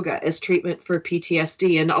recognize yoga as treatment for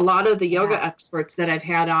PTSD. And a lot of the yoga experts that I've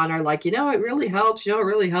had on are like, it really helps, it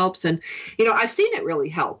really helps. And, I've seen it really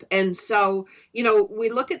help. And so, we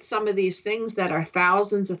look at some of these things that are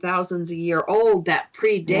thousands a year old that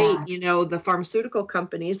predate, the pharmaceutical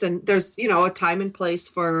companies. And there's, a time and place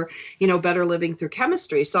for, better living through chemistry.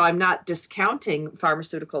 So I'm not discounting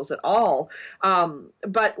pharmaceuticals at all.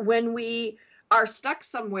 But when we are stuck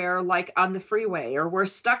somewhere like on the freeway, or we're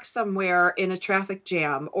stuck somewhere in a traffic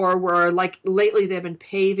jam, or we're like lately they've been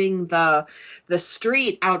paving the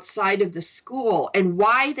street outside of the school, and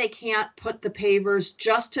why they can't put the pavers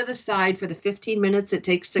just to the side for the 15 minutes it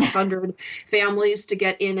takes 600 families to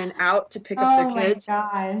get in and out to pick up their kids.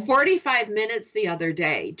 45 minutes the other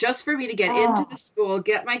day just for me to get into the school,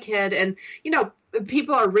 get my kid. And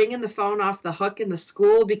people are ringing the phone off the hook in the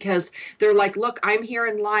school because they're like, look, I'm here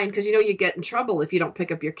in line, because you get in trouble if you don't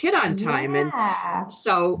pick up your kid on time. And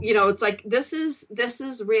so it's like this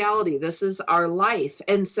is reality, this is our life.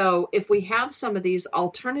 And so if we have some of these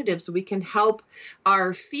alternatives, we can help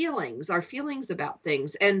our feelings about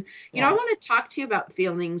things. And I want to talk to you about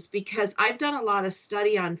feelings, because I've done a lot of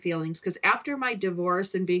study on feelings, because after my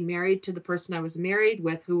divorce and being married to the person I was married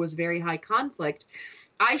with, who was very high conflict,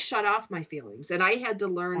 I shut off my feelings, and I had to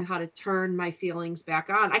learn how to turn my feelings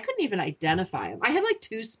back on. I couldn't even identify them. I had like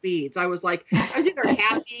two speeds. I was either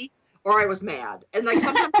happy or I was mad. And like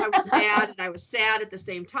sometimes I was mad and I was sad at the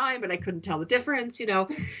same time, but I couldn't tell the difference,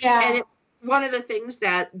 Yeah. And one of the things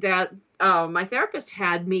that my therapist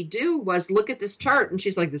had me do was look at this chart, and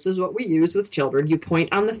she's like, this is what we use with children. You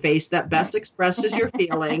point on the face that best expresses your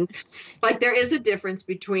feeling. Like there is a difference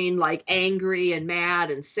between like angry and mad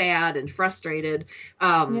and sad and frustrated.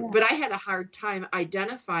 But I had a hard time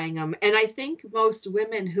identifying them. And I think most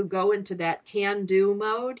women who go into that can-do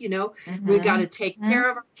mode, we got to take care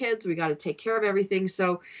of our kids. We got to take care of everything.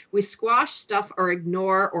 So we squash stuff or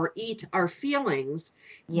ignore or eat our feelings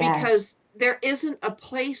because there isn't a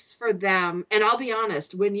place for them. And I'll be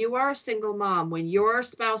honest, when you are a single mom, when your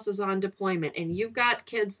spouse is on deployment and you've got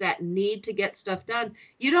kids that need to get stuff done,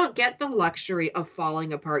 you don't get the luxury of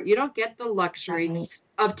falling apart. You don't get the luxury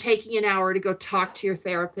of taking an hour to go talk to your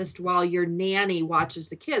therapist while your nanny watches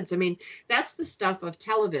the kids. I mean, that's the stuff of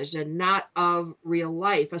television, not of real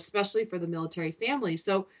life, especially for the military family.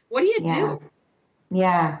 So what do you do?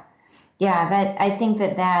 Yeah. That I think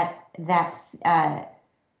that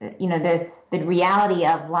the reality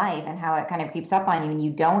of life and how it kind of creeps up on you, and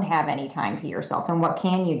you don't have any time to yourself, and what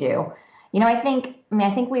can you do? I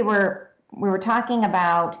think we were talking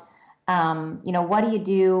about, what do you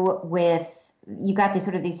do with, you got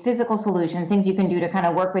these physical solutions, things you can do to kind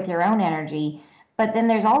of work with your own energy. But then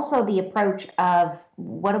there's also the approach of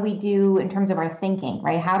what do we do in terms of our thinking,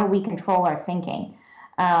 right? How do we control our thinking?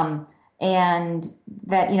 And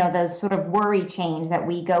that, the sort of worry chains that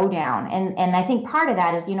we go down. And I think part of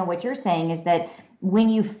that is, what you're saying is that when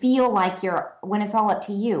you feel like when it's all up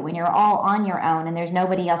to you, when you're all on your own and there's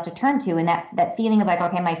nobody else to turn to, and that feeling of like,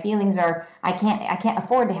 okay, my feelings I can't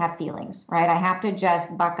afford to have feelings, right? I have to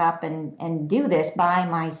just buck up and do this by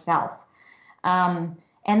myself.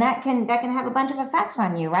 And that can have a bunch of effects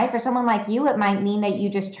on you, right? For someone like you, it might mean that you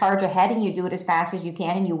just charge ahead and you do it as fast as you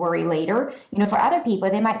can and you worry later. For other people,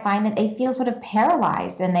 they might find that they feel sort of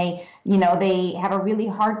paralyzed and they have a really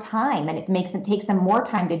hard time, and it takes them more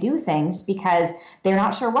time to do things because they're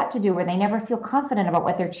not sure what to do, or they never feel confident about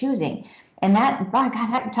what they're choosing. And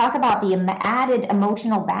talk about the added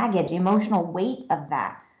emotional baggage, emotional weight of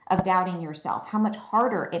that, of doubting yourself, how much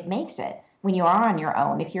harder it makes it when you are on your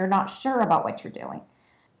own if you're not sure about what you're doing.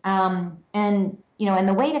 And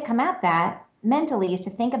the way to come at that mentally is to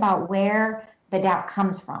think about where the doubt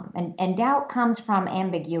comes from. And doubt comes from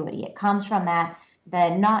ambiguity. It comes from the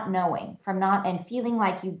not knowing, from not and feeling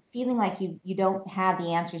like you don't have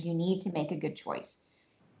the answers you need to make a good choice.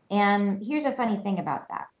 And here's a funny thing about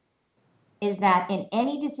that, is that in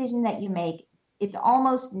any decision that you make, it's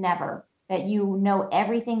almost never that you know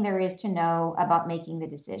everything there is to know about making the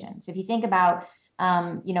decision. So if you think about,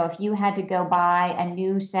 if you had to go buy a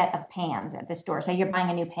new set of pans at the store, say you're buying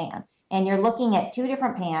a new pan, and you're looking at two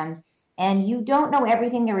different pans, and you don't know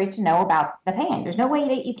everything there is to know about the pan. There's no way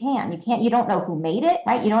that you can. You don't know who made it,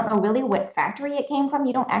 right? You don't know really what factory it came from.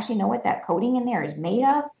 You don't actually know what that coating in there is made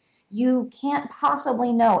of. You can't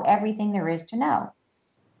possibly know everything there is to know.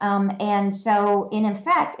 And so, in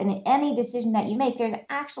effect, in any decision that you make, there's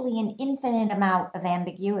actually an infinite amount of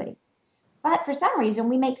ambiguity. But for some reason,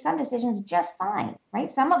 we make some decisions just fine, right?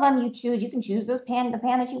 Some of them you can choose the pan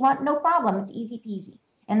that you want, no problem. It's easy peasy.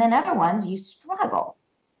 And then other ones you struggle.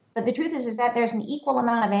 But the truth is that there's an equal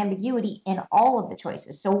amount of ambiguity in all of the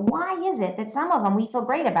choices. So why is it that some of them we feel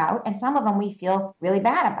great about and some of them we feel really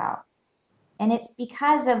bad about? And it's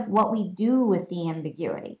because of what we do with the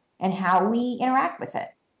ambiguity and how we interact with it.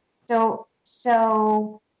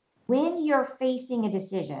 So when you're facing a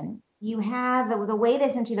decision, you have the way that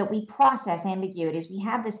essentially that we process ambiguity is we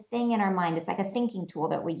have this thing in our mind. It's like a thinking tool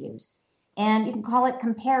that we use. And you can call it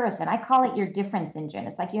comparison. I call it your difference engine.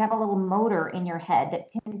 It's like you have a little motor in your head that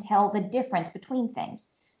can tell the difference between things.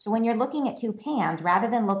 So when you're looking at two pans, rather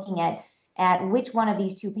than looking at which one of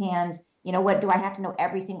these two pans, what do I have to know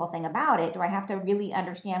every single thing about it? Do I have to really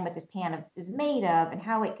understand what this pan is made of and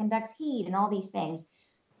how it conducts heat and all these things?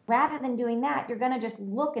 Rather than doing that, you're going to just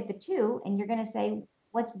look at the two and you're going to say,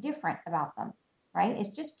 what's different about them, right? It's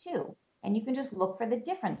just two. And you can just look for the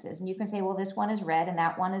differences. And you can say, well, this one is red and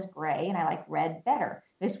that one is gray, and I like red better.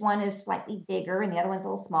 This one is slightly bigger and the other one's a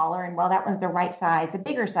little smaller, and well, that one's the right size. The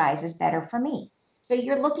bigger size is better for me. So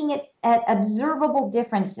you're looking at observable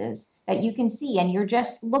differences that you can see, and you're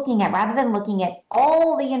just looking at, rather than looking at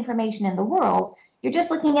all the information in the world, you're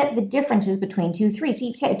just looking at the differences between two things.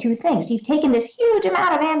 So you've taken this huge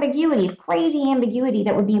amount of ambiguity, of crazy ambiguity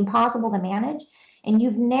that would be impossible to manage, and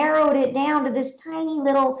you've narrowed it down to this tiny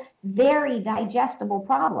little, very digestible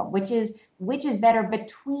problem, which is better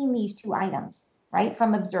between these two items, right,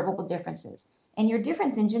 from observable differences. And your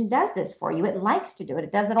difference engine does this for you. It likes to do it.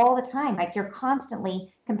 It does it all the time. Like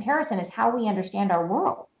comparison is how we understand our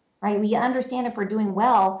world, right? We understand if we're doing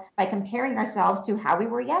well by comparing ourselves to how we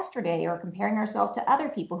were yesterday or comparing ourselves to other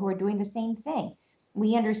people who are doing the same thing.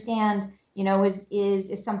 We understand,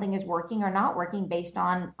 is something is working or not working based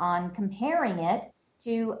on comparing it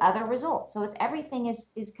to other results. So everything is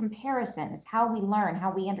comparison. It's how we learn,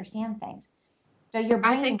 how we understand things. So your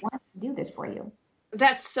brain wants to do this for you.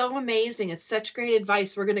 That's so amazing. It's such great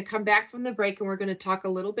advice. We're going to come back from the break and we're going to talk a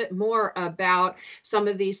little bit more about some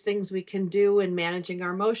of these things we can do in managing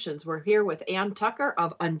our emotions. We're here with Ann Tucker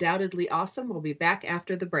of Undoubtedly Awesome. We'll be back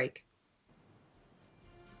after the break.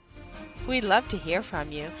 We'd love to hear from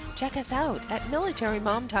you. Check us out at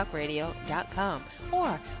militarymomtalkradio.com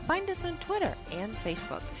or find us on Twitter and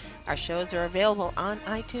Facebook. Our shows are available on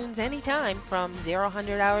iTunes anytime from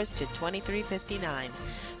 0-100 hours to 23:59.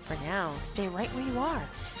 For now, stay right where you are.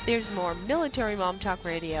 There's more Military Mom Talk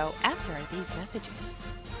Radio after these messages.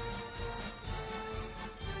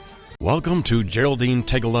 Welcome to Geraldine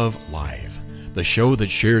Tegelov Live, the show that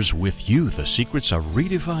shares with you the secrets of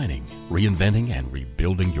redefining, reinventing, and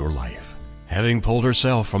rebuilding your life. Having pulled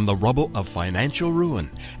herself from the rubble of financial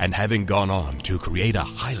ruin and having gone on to create a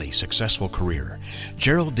highly successful career,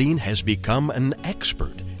 Geraldine has become an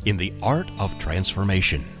expert in the art of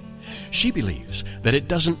transformation. She believes that it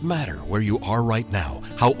doesn't matter where you are right now,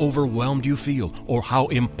 how overwhelmed you feel, or how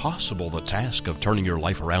impossible the task of turning your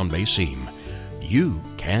life around may seem. You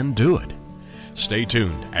can do it. Stay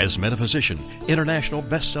tuned as metaphysician, international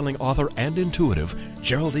best-selling author, and intuitive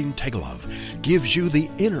Geraldine Tegelov gives you the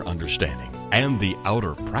inner understanding and the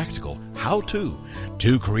outer practical how-to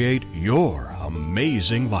to create your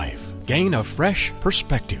amazing life. Gain a fresh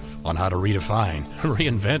perspective on how to redefine,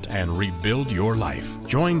 reinvent, and rebuild your life.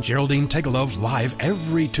 Join Geraldine Tegelov live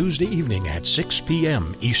every Tuesday evening at 6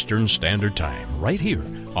 p.m. Eastern Standard Time, right here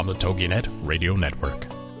on the TogiNet Radio Network.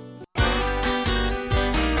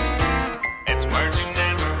 It's words you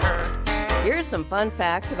never heard. Here's some fun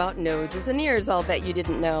facts about noses and ears I'll bet you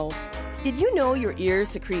didn't know. Did you know your ears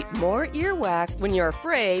secrete more earwax when you're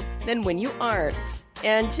afraid than when you aren't?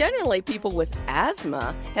 And generally, people with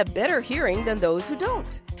asthma have better hearing than those who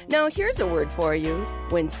don't. Now, here's a word for you.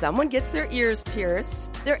 When someone gets their ears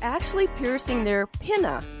pierced, they're actually piercing their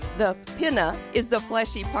pinna. The pinna is the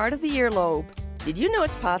fleshy part of the earlobe. Did you know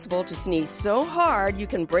it's possible to sneeze so hard you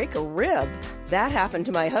can break a rib? That happened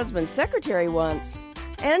to my husband's secretary once.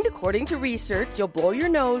 And according to research, you'll blow your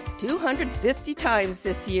nose 250 times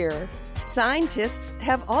this year. Scientists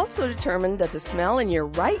have also determined that the smell in your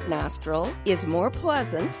right nostril is more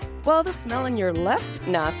pleasant, while the smell in your left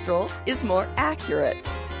nostril is more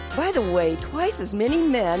accurate. By the way, twice as many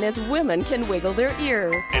men as women can wiggle their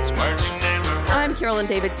ears. It's words you never heard. I'm Carolyn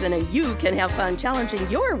Davidson, and you can have fun challenging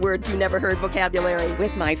your words you never heard vocabulary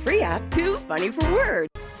with my free app, Too Funny for Words.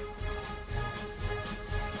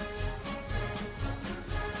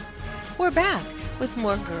 We're back with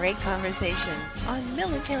more great conversation on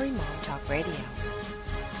Military Mom Talk Radio.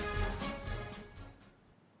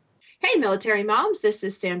 Hey, Military Moms, this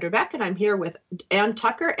is Sandra Beck, and I'm here with Ann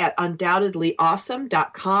Tucker at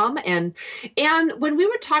undoubtedlyawesome.com. And when we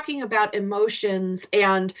were talking about emotions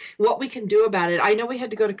and what we can do about it, I know we had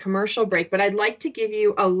to go to commercial break, but I'd like to give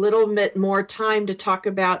you a little bit more time to talk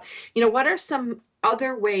about, what are some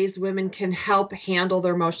other ways women can help handle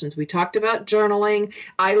their emotions. We talked about journaling.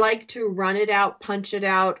 I like to run it out, punch it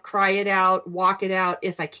out, cry it out, walk it out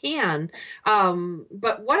if I can.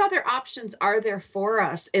 But what other options are there for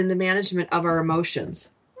us in the management of our emotions?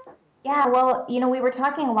 Yeah, well, we were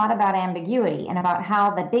talking a lot about ambiguity and about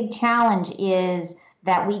how the big challenge is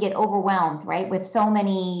that we get overwhelmed, right, with so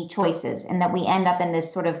many choices, and that we end up in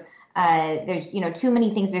this sort of there's too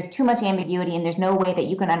many things, there's too much ambiguity, and there's no way that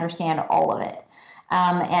you can understand all of it.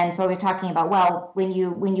 And so I was talking about, well, when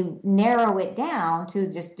you narrow it down to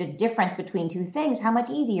just the difference between two things, how much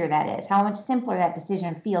easier that is, how much simpler that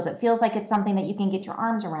decision feels. It feels like it's something that you can get your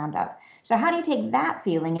arms around of. So how do you take that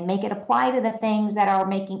feeling and make it apply to the things that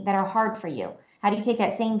are hard for you? How do you take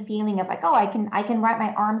that same feeling of like, oh, I can wrap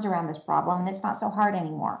my arms around this problem and it's not so hard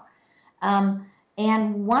anymore?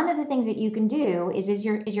 And one of the things that you can do is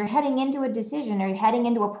you're heading into a decision or you're heading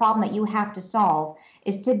into a problem that you have to solve,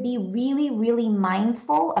 is to be really, really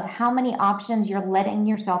mindful of how many options you're letting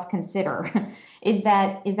yourself consider. is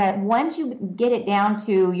that once you get it down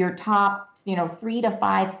to your top, 3 to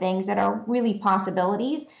 5 things that are really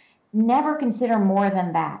possibilities, never consider more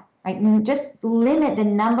than that. Right? Just limit the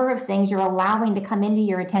number of things you're allowing to come into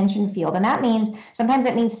your attention field. And sometimes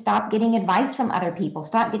that means stop getting advice from other people,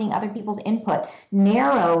 stop getting other people's input,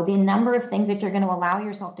 narrow the number of things that you're going to allow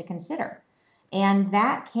yourself to consider. And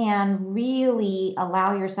that can really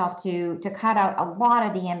allow yourself to cut out a lot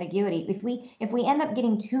of the ambiguity. If we end up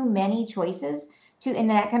getting too many choices, and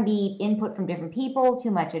that can be input from different people,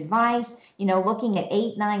 too much advice, looking at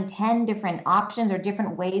 8, 9, 10 different options or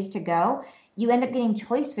different ways to go, you end up getting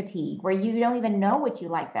choice fatigue where you don't even know what you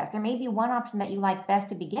like best. There may be one option that you like best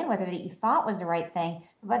to begin with or that you thought was the right thing.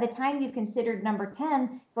 But by the time you've considered number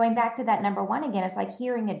 10, going back to that number 1 again, it's like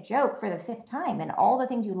hearing a joke for the 5th time. And all the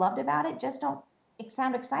things you loved about it just don't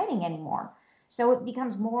sound exciting anymore. So it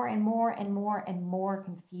becomes more and more and more and more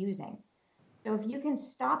confusing. So if you can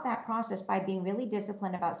stop that process by being really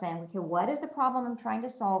disciplined about saying, okay, what is the problem I'm trying to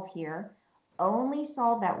solve here? Only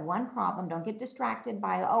solve that one problem. Don't get distracted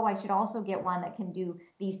by, oh, I should also get one that can do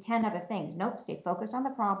these 10 other things. Nope, stay focused on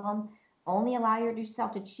the problem. Only allow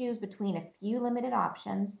yourself to choose between a few limited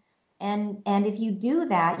options. And if you do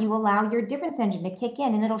that, you allow your difference engine to kick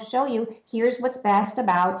in, and it'll show you, here's what's best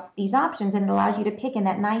about these options, and it allows you to pick in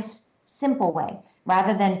that nice, simple way,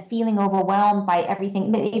 rather than feeling overwhelmed by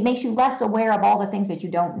everything. It makes you less aware of all the things that you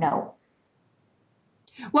don't know.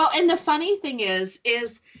 Well, and the funny thing is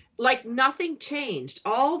like nothing changed.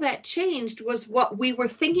 All that changed was what we were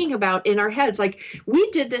thinking about in our heads. Like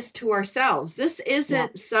we did this to ourselves. This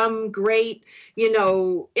isn't some great,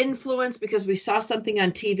 influence because we saw something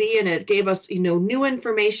on TV and it gave us, new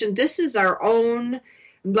information. This is our own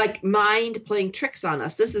mind playing tricks on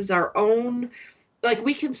us. This is our own,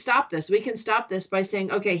 we can stop this. We can stop this by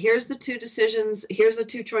saying, okay, here's the 2 decisions. Here's the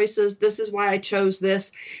 2 choices. This is why I chose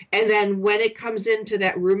this. And then when it comes into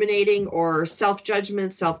that ruminating or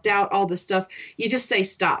self-judgment, self-doubt, all this stuff, you just say,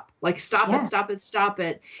 stop, stop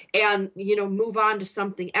it. And, move on to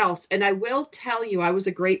something else. And I will tell you, I was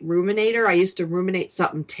a great ruminator. I used to ruminate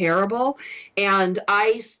something terrible. And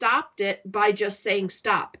I stopped it by just saying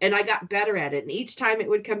stop. And I got better at it. And each time it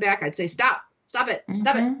would come back, I'd say, stop it. And,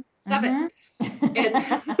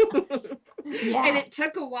 and it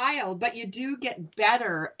took a while, but you do get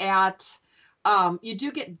better at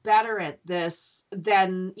this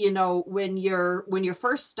than, when you're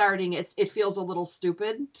first starting, it feels a little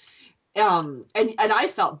stupid. And I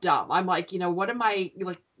felt dumb. I'm like, what am I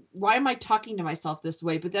why am I talking to myself this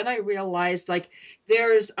way? But then I realized, like,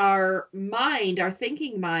 there's our mind, our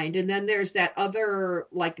thinking mind, and then there's that other,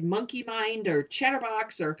 like, monkey mind or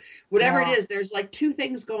chatterbox or whatever it is. There's like two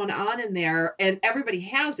things going on in there, and everybody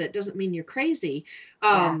has it. Doesn't mean you're crazy.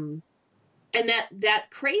 And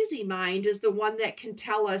that crazy mind is the one that can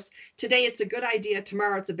tell us today it's a good idea,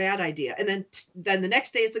 tomorrow it's a bad idea. And then the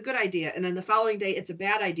next day it's a good idea. And then the following day it's a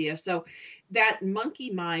bad idea. So that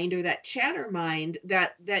monkey mind or that chatter mind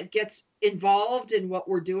that gets involved in what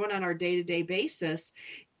we're doing on our day-to-day basis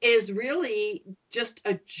is really just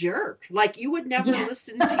a jerk. Like, you would never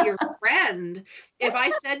listen to your friend if I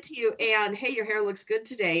said to you, Anne, hey, your hair looks good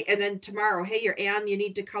today. And then tomorrow, hey, Anne, you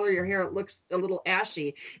need to color your hair. It looks a little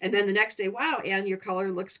ashy. And then the next day, wow, Anne, your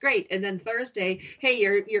color looks great. And then Thursday, hey,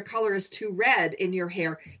 your color is too red in your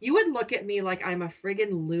hair. You would look at me like I'm a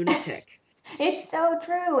friggin' lunatic. It's so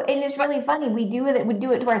true. And it's really funny. We do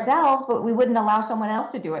it to ourselves, but we wouldn't allow someone else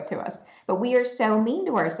to do it to us. But we are so mean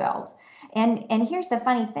to ourselves. And here's the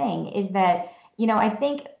funny thing is that, I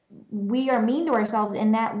think we are mean to ourselves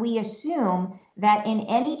in that we assume that in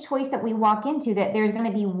any choice that we walk into, that there's going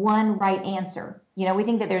to be one right answer. We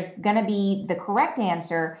think that there's going to be the correct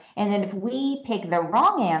answer. And then if we pick the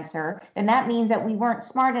wrong answer, then that means that we weren't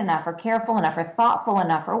smart enough or careful enough or thoughtful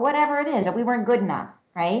enough or whatever it is, that we weren't good enough,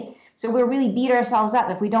 right? So we'll really beat ourselves up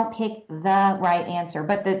if we don't pick the right answer.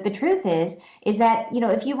 But the truth is that,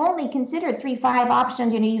 if you've only considered 3-5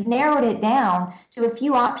 options, you've narrowed it down to a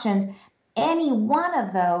few options, any one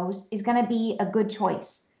of those is going to be a good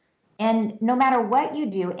choice. And no matter what you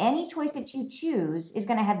do, any choice that you choose is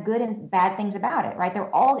going to have good and bad things about it, right?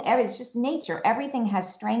 It's just nature. Everything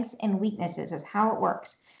has strengths and weaknesses is how it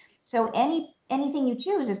works. So anything you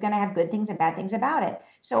choose is going to have good things and bad things about it.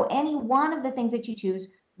 So any one of the things that you choose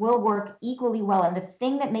will work equally well. And the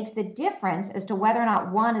thing that makes the difference as to whether or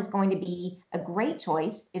not one is going to be a great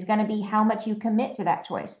choice is going to be how much you commit to that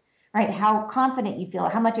choice, right? How confident you feel,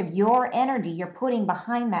 how much of your energy you're putting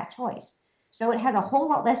behind that choice. So it has a whole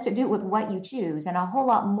lot less to do with what you choose and a whole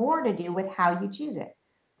lot more to do with how you choose it.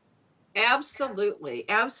 Absolutely.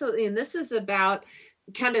 Absolutely. And this is about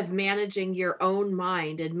kind of managing your own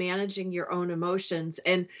mind and managing your own emotions.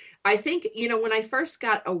 And I think, when I first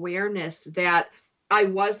got awareness that I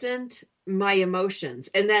wasn't my emotions.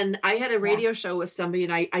 And then I had a radio show with somebody,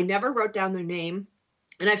 and I never wrote down their name.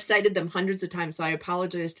 And I've cited them hundreds of times, so I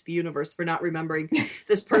apologize to the universe for not remembering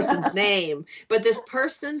this person's name. But this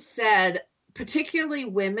person said, particularly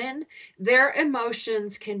women, their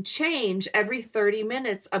emotions can change every 30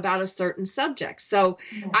 minutes about a certain subject. So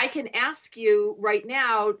I can ask you right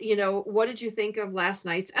now, what did you think of last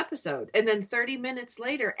night's episode? And then 30 minutes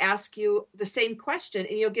later, ask you the same question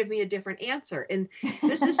and you'll give me a different answer. And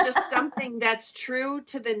this is just something that's true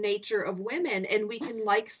to the nature of women. And we can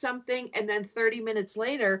like something and then 30 minutes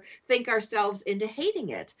later, think ourselves into hating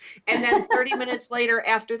it. And then 30 minutes later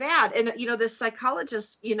after that, and this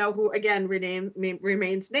psychologist, who again,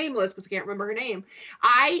 remains nameless because I can't remember her name.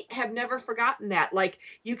 I have never forgotten that. Like,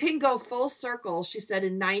 you can go full circle, she said,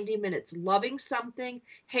 in 90 minutes, loving something,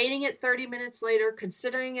 hating it 30 minutes later,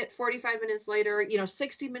 considering it 45 minutes later,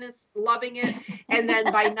 60 minutes loving it, and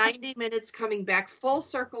then by 90 minutes coming back full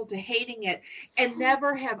circle to hating it, and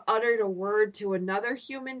never have uttered a word to another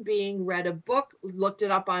human being, read a book, looked it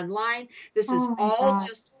up online. This is all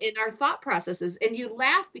just in our thought processes. And you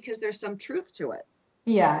laugh because there's some truth to it.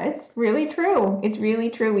 Yeah, it's really true. It's really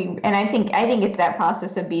true. And I think it's that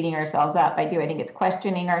process of beating ourselves up. I do. I think it's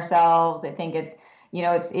questioning ourselves. I think it's,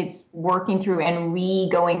 it's working through and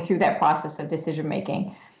going through that process of decision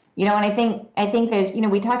making. And I think there's,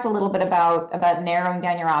 we talked a little bit about narrowing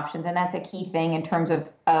down your options, and that's a key thing in terms of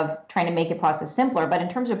trying to make the process simpler. But in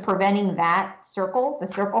terms of preventing that the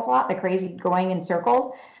circle thought, the crazy going in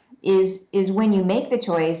circles, is when you make the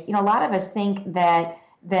choice. A lot of us think that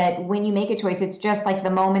when you make a choice, it's just like the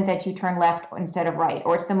moment that you turn left instead of right,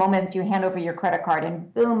 or it's the moment that you hand over your credit card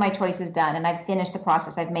and boom, my choice is done and I've finished the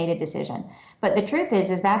process, I've made a decision. But the truth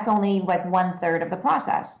is that's only like 1/3 of the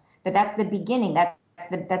process. That's the beginning. That's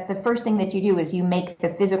the first thing that you do is you make the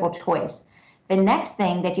physical choice. The next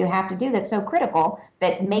thing that you have to do that's so critical,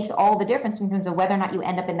 that makes all the difference in terms of whether or not you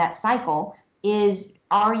end up in that cycle, is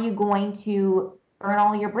are you going to burn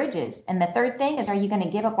all your bridges? And the third thing is, are you going to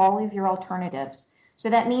give up all of your alternatives? So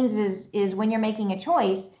that means is when you're making a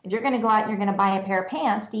choice, if you're going to go out and you're going to buy a pair of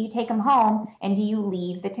pants, do you take them home and do you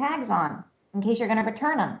leave the tags on in case you're going to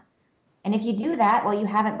return them? And if you do that, well, you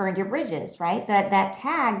haven't burned your bridges, right? The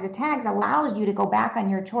tags allows you to go back on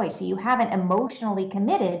your choice. So you haven't emotionally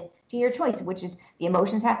committed to your choice, which is the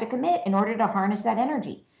emotions have to commit in order to harness that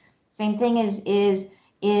energy. Same thing is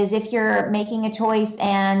if you're making a choice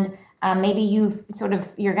and Maybe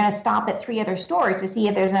you're going to stop at 3 other stores to see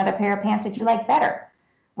if there's another pair of pants that you like better.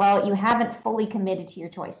 Well, you haven't fully committed to your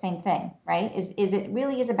choice. Same thing, right? Is it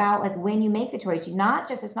really is about like when you make the choice. It's not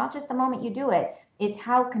just the moment you do it. It's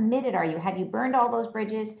how committed are you? Have you burned all those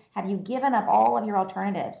bridges? Have you given up all of your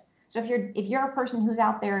alternatives? So if you're a person who's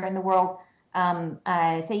out there in the world,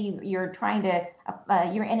 say you're trying to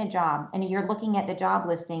you're in a job and you're looking at the job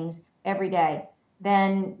listings every day,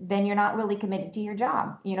 then you're not really committed to your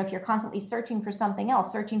job. If you're constantly searching for something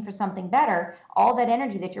else, searching for something better, all that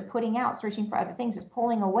energy that you're putting out, searching for other things, is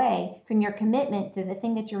pulling away from your commitment to the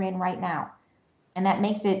thing that you're in right now. And that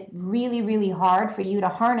makes it really, really hard for you to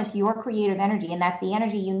harness your creative energy. And that's the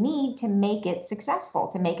energy you need to make it successful,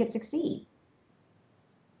 to make it succeed.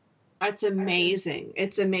 That's amazing.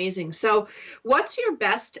 It's amazing. So what's your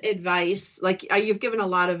best advice? Like, you've given a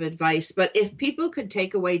lot of advice, but if people could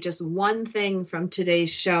take away just one thing from today's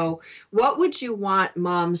show, what would you want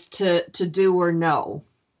moms to do or know?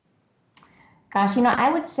 Gosh, I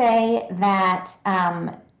would say that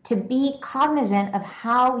to be cognizant of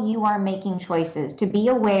how you are making choices, to be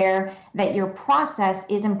aware that your process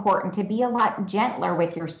is important, to be a lot gentler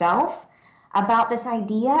with yourself about this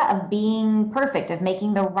idea of being perfect, of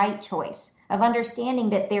making the right choice, of understanding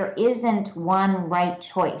that there isn't one right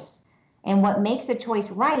choice. And what makes a choice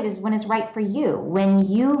right is when it's right for you, when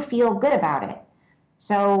you feel good about it.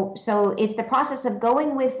 So it's the process of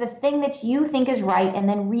going with the thing that you think is right and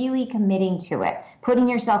then really committing to it, putting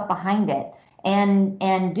yourself behind it,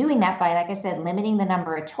 and doing that by, like I said, limiting the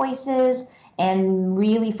number of choices and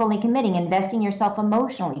really fully committing, investing yourself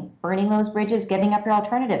emotionally, burning those bridges, giving up your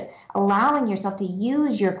alternatives, allowing yourself to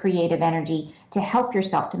use your creative energy to help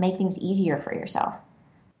yourself, to make things easier for yourself.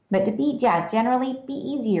 But generally be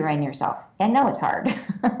easier on yourself. I know it's hard.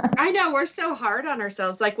 I know, we're so hard on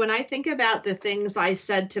ourselves. Like, when I think about the things I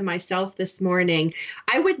said to myself this morning,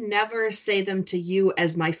 I would never say them to you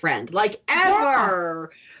as my friend, like,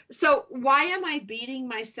 ever. Yeah. So why am I beating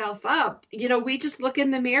myself up? We just look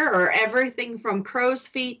in the mirror, everything from crow's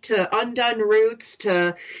feet to undone roots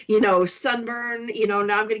to, sunburn,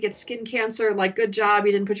 now I'm going to get skin cancer. Like, good job.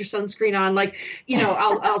 You didn't put your sunscreen on. Like,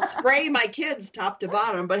 I'll spray my kids top to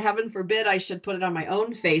bottom, but heaven forbid I should put it on my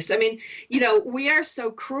own face. I mean, we are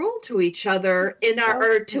so cruel to each other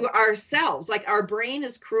to ourselves. Like, our brain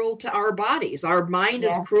is cruel to our bodies. Our mind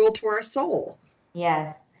is cruel to our soul.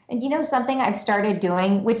 Yes. And something I've started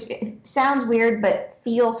doing, which sounds weird but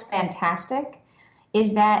feels fantastic,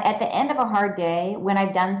 is that at the end of a hard day, when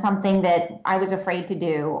I've done something that I was afraid to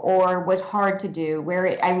do or was hard to do,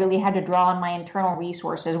 where I really had to draw on my internal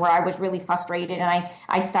resources, where I was really frustrated and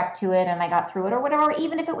I stuck to it and I got through it or whatever,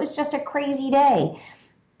 even if it was just a crazy day,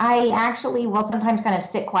 I actually will sometimes kind of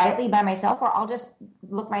sit quietly by myself, or I'll just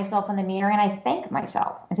look myself in the mirror and I thank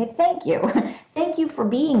myself and say, thank you. Thank you for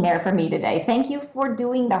being there for me today. Thank you for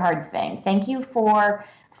doing the hard thing. Thank you for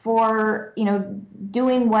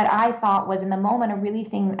doing what I thought was in the moment a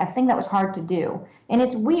thing that was hard to do. And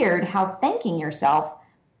it's weird how thanking yourself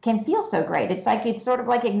can feel so great. It's sort of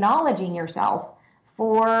like acknowledging yourself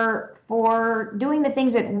for doing the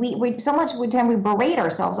things that we so much of the time we berate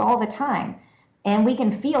ourselves all the time. And we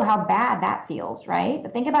can feel how bad that feels, right?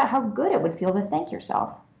 But think about how good it would feel to thank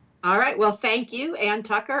yourself. All right. Well, thank you, Ann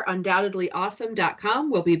Tucker, undoubtedlyawesome.com.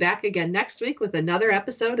 We'll be back again next week with another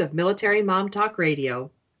episode of Military Mom Talk Radio.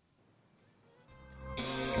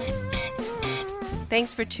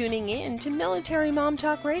 Thanks for tuning in to Military Mom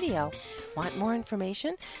Talk Radio. Want more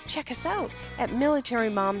information? Check us out at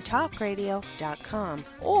militarymomtalkradio.com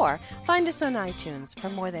or find us on iTunes for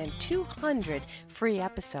more than 200 free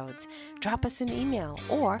episodes. Drop us an email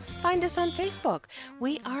or find us on Facebook.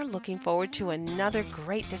 We are looking forward to another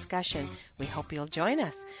great discussion. We hope you'll join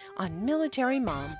us on Military Mom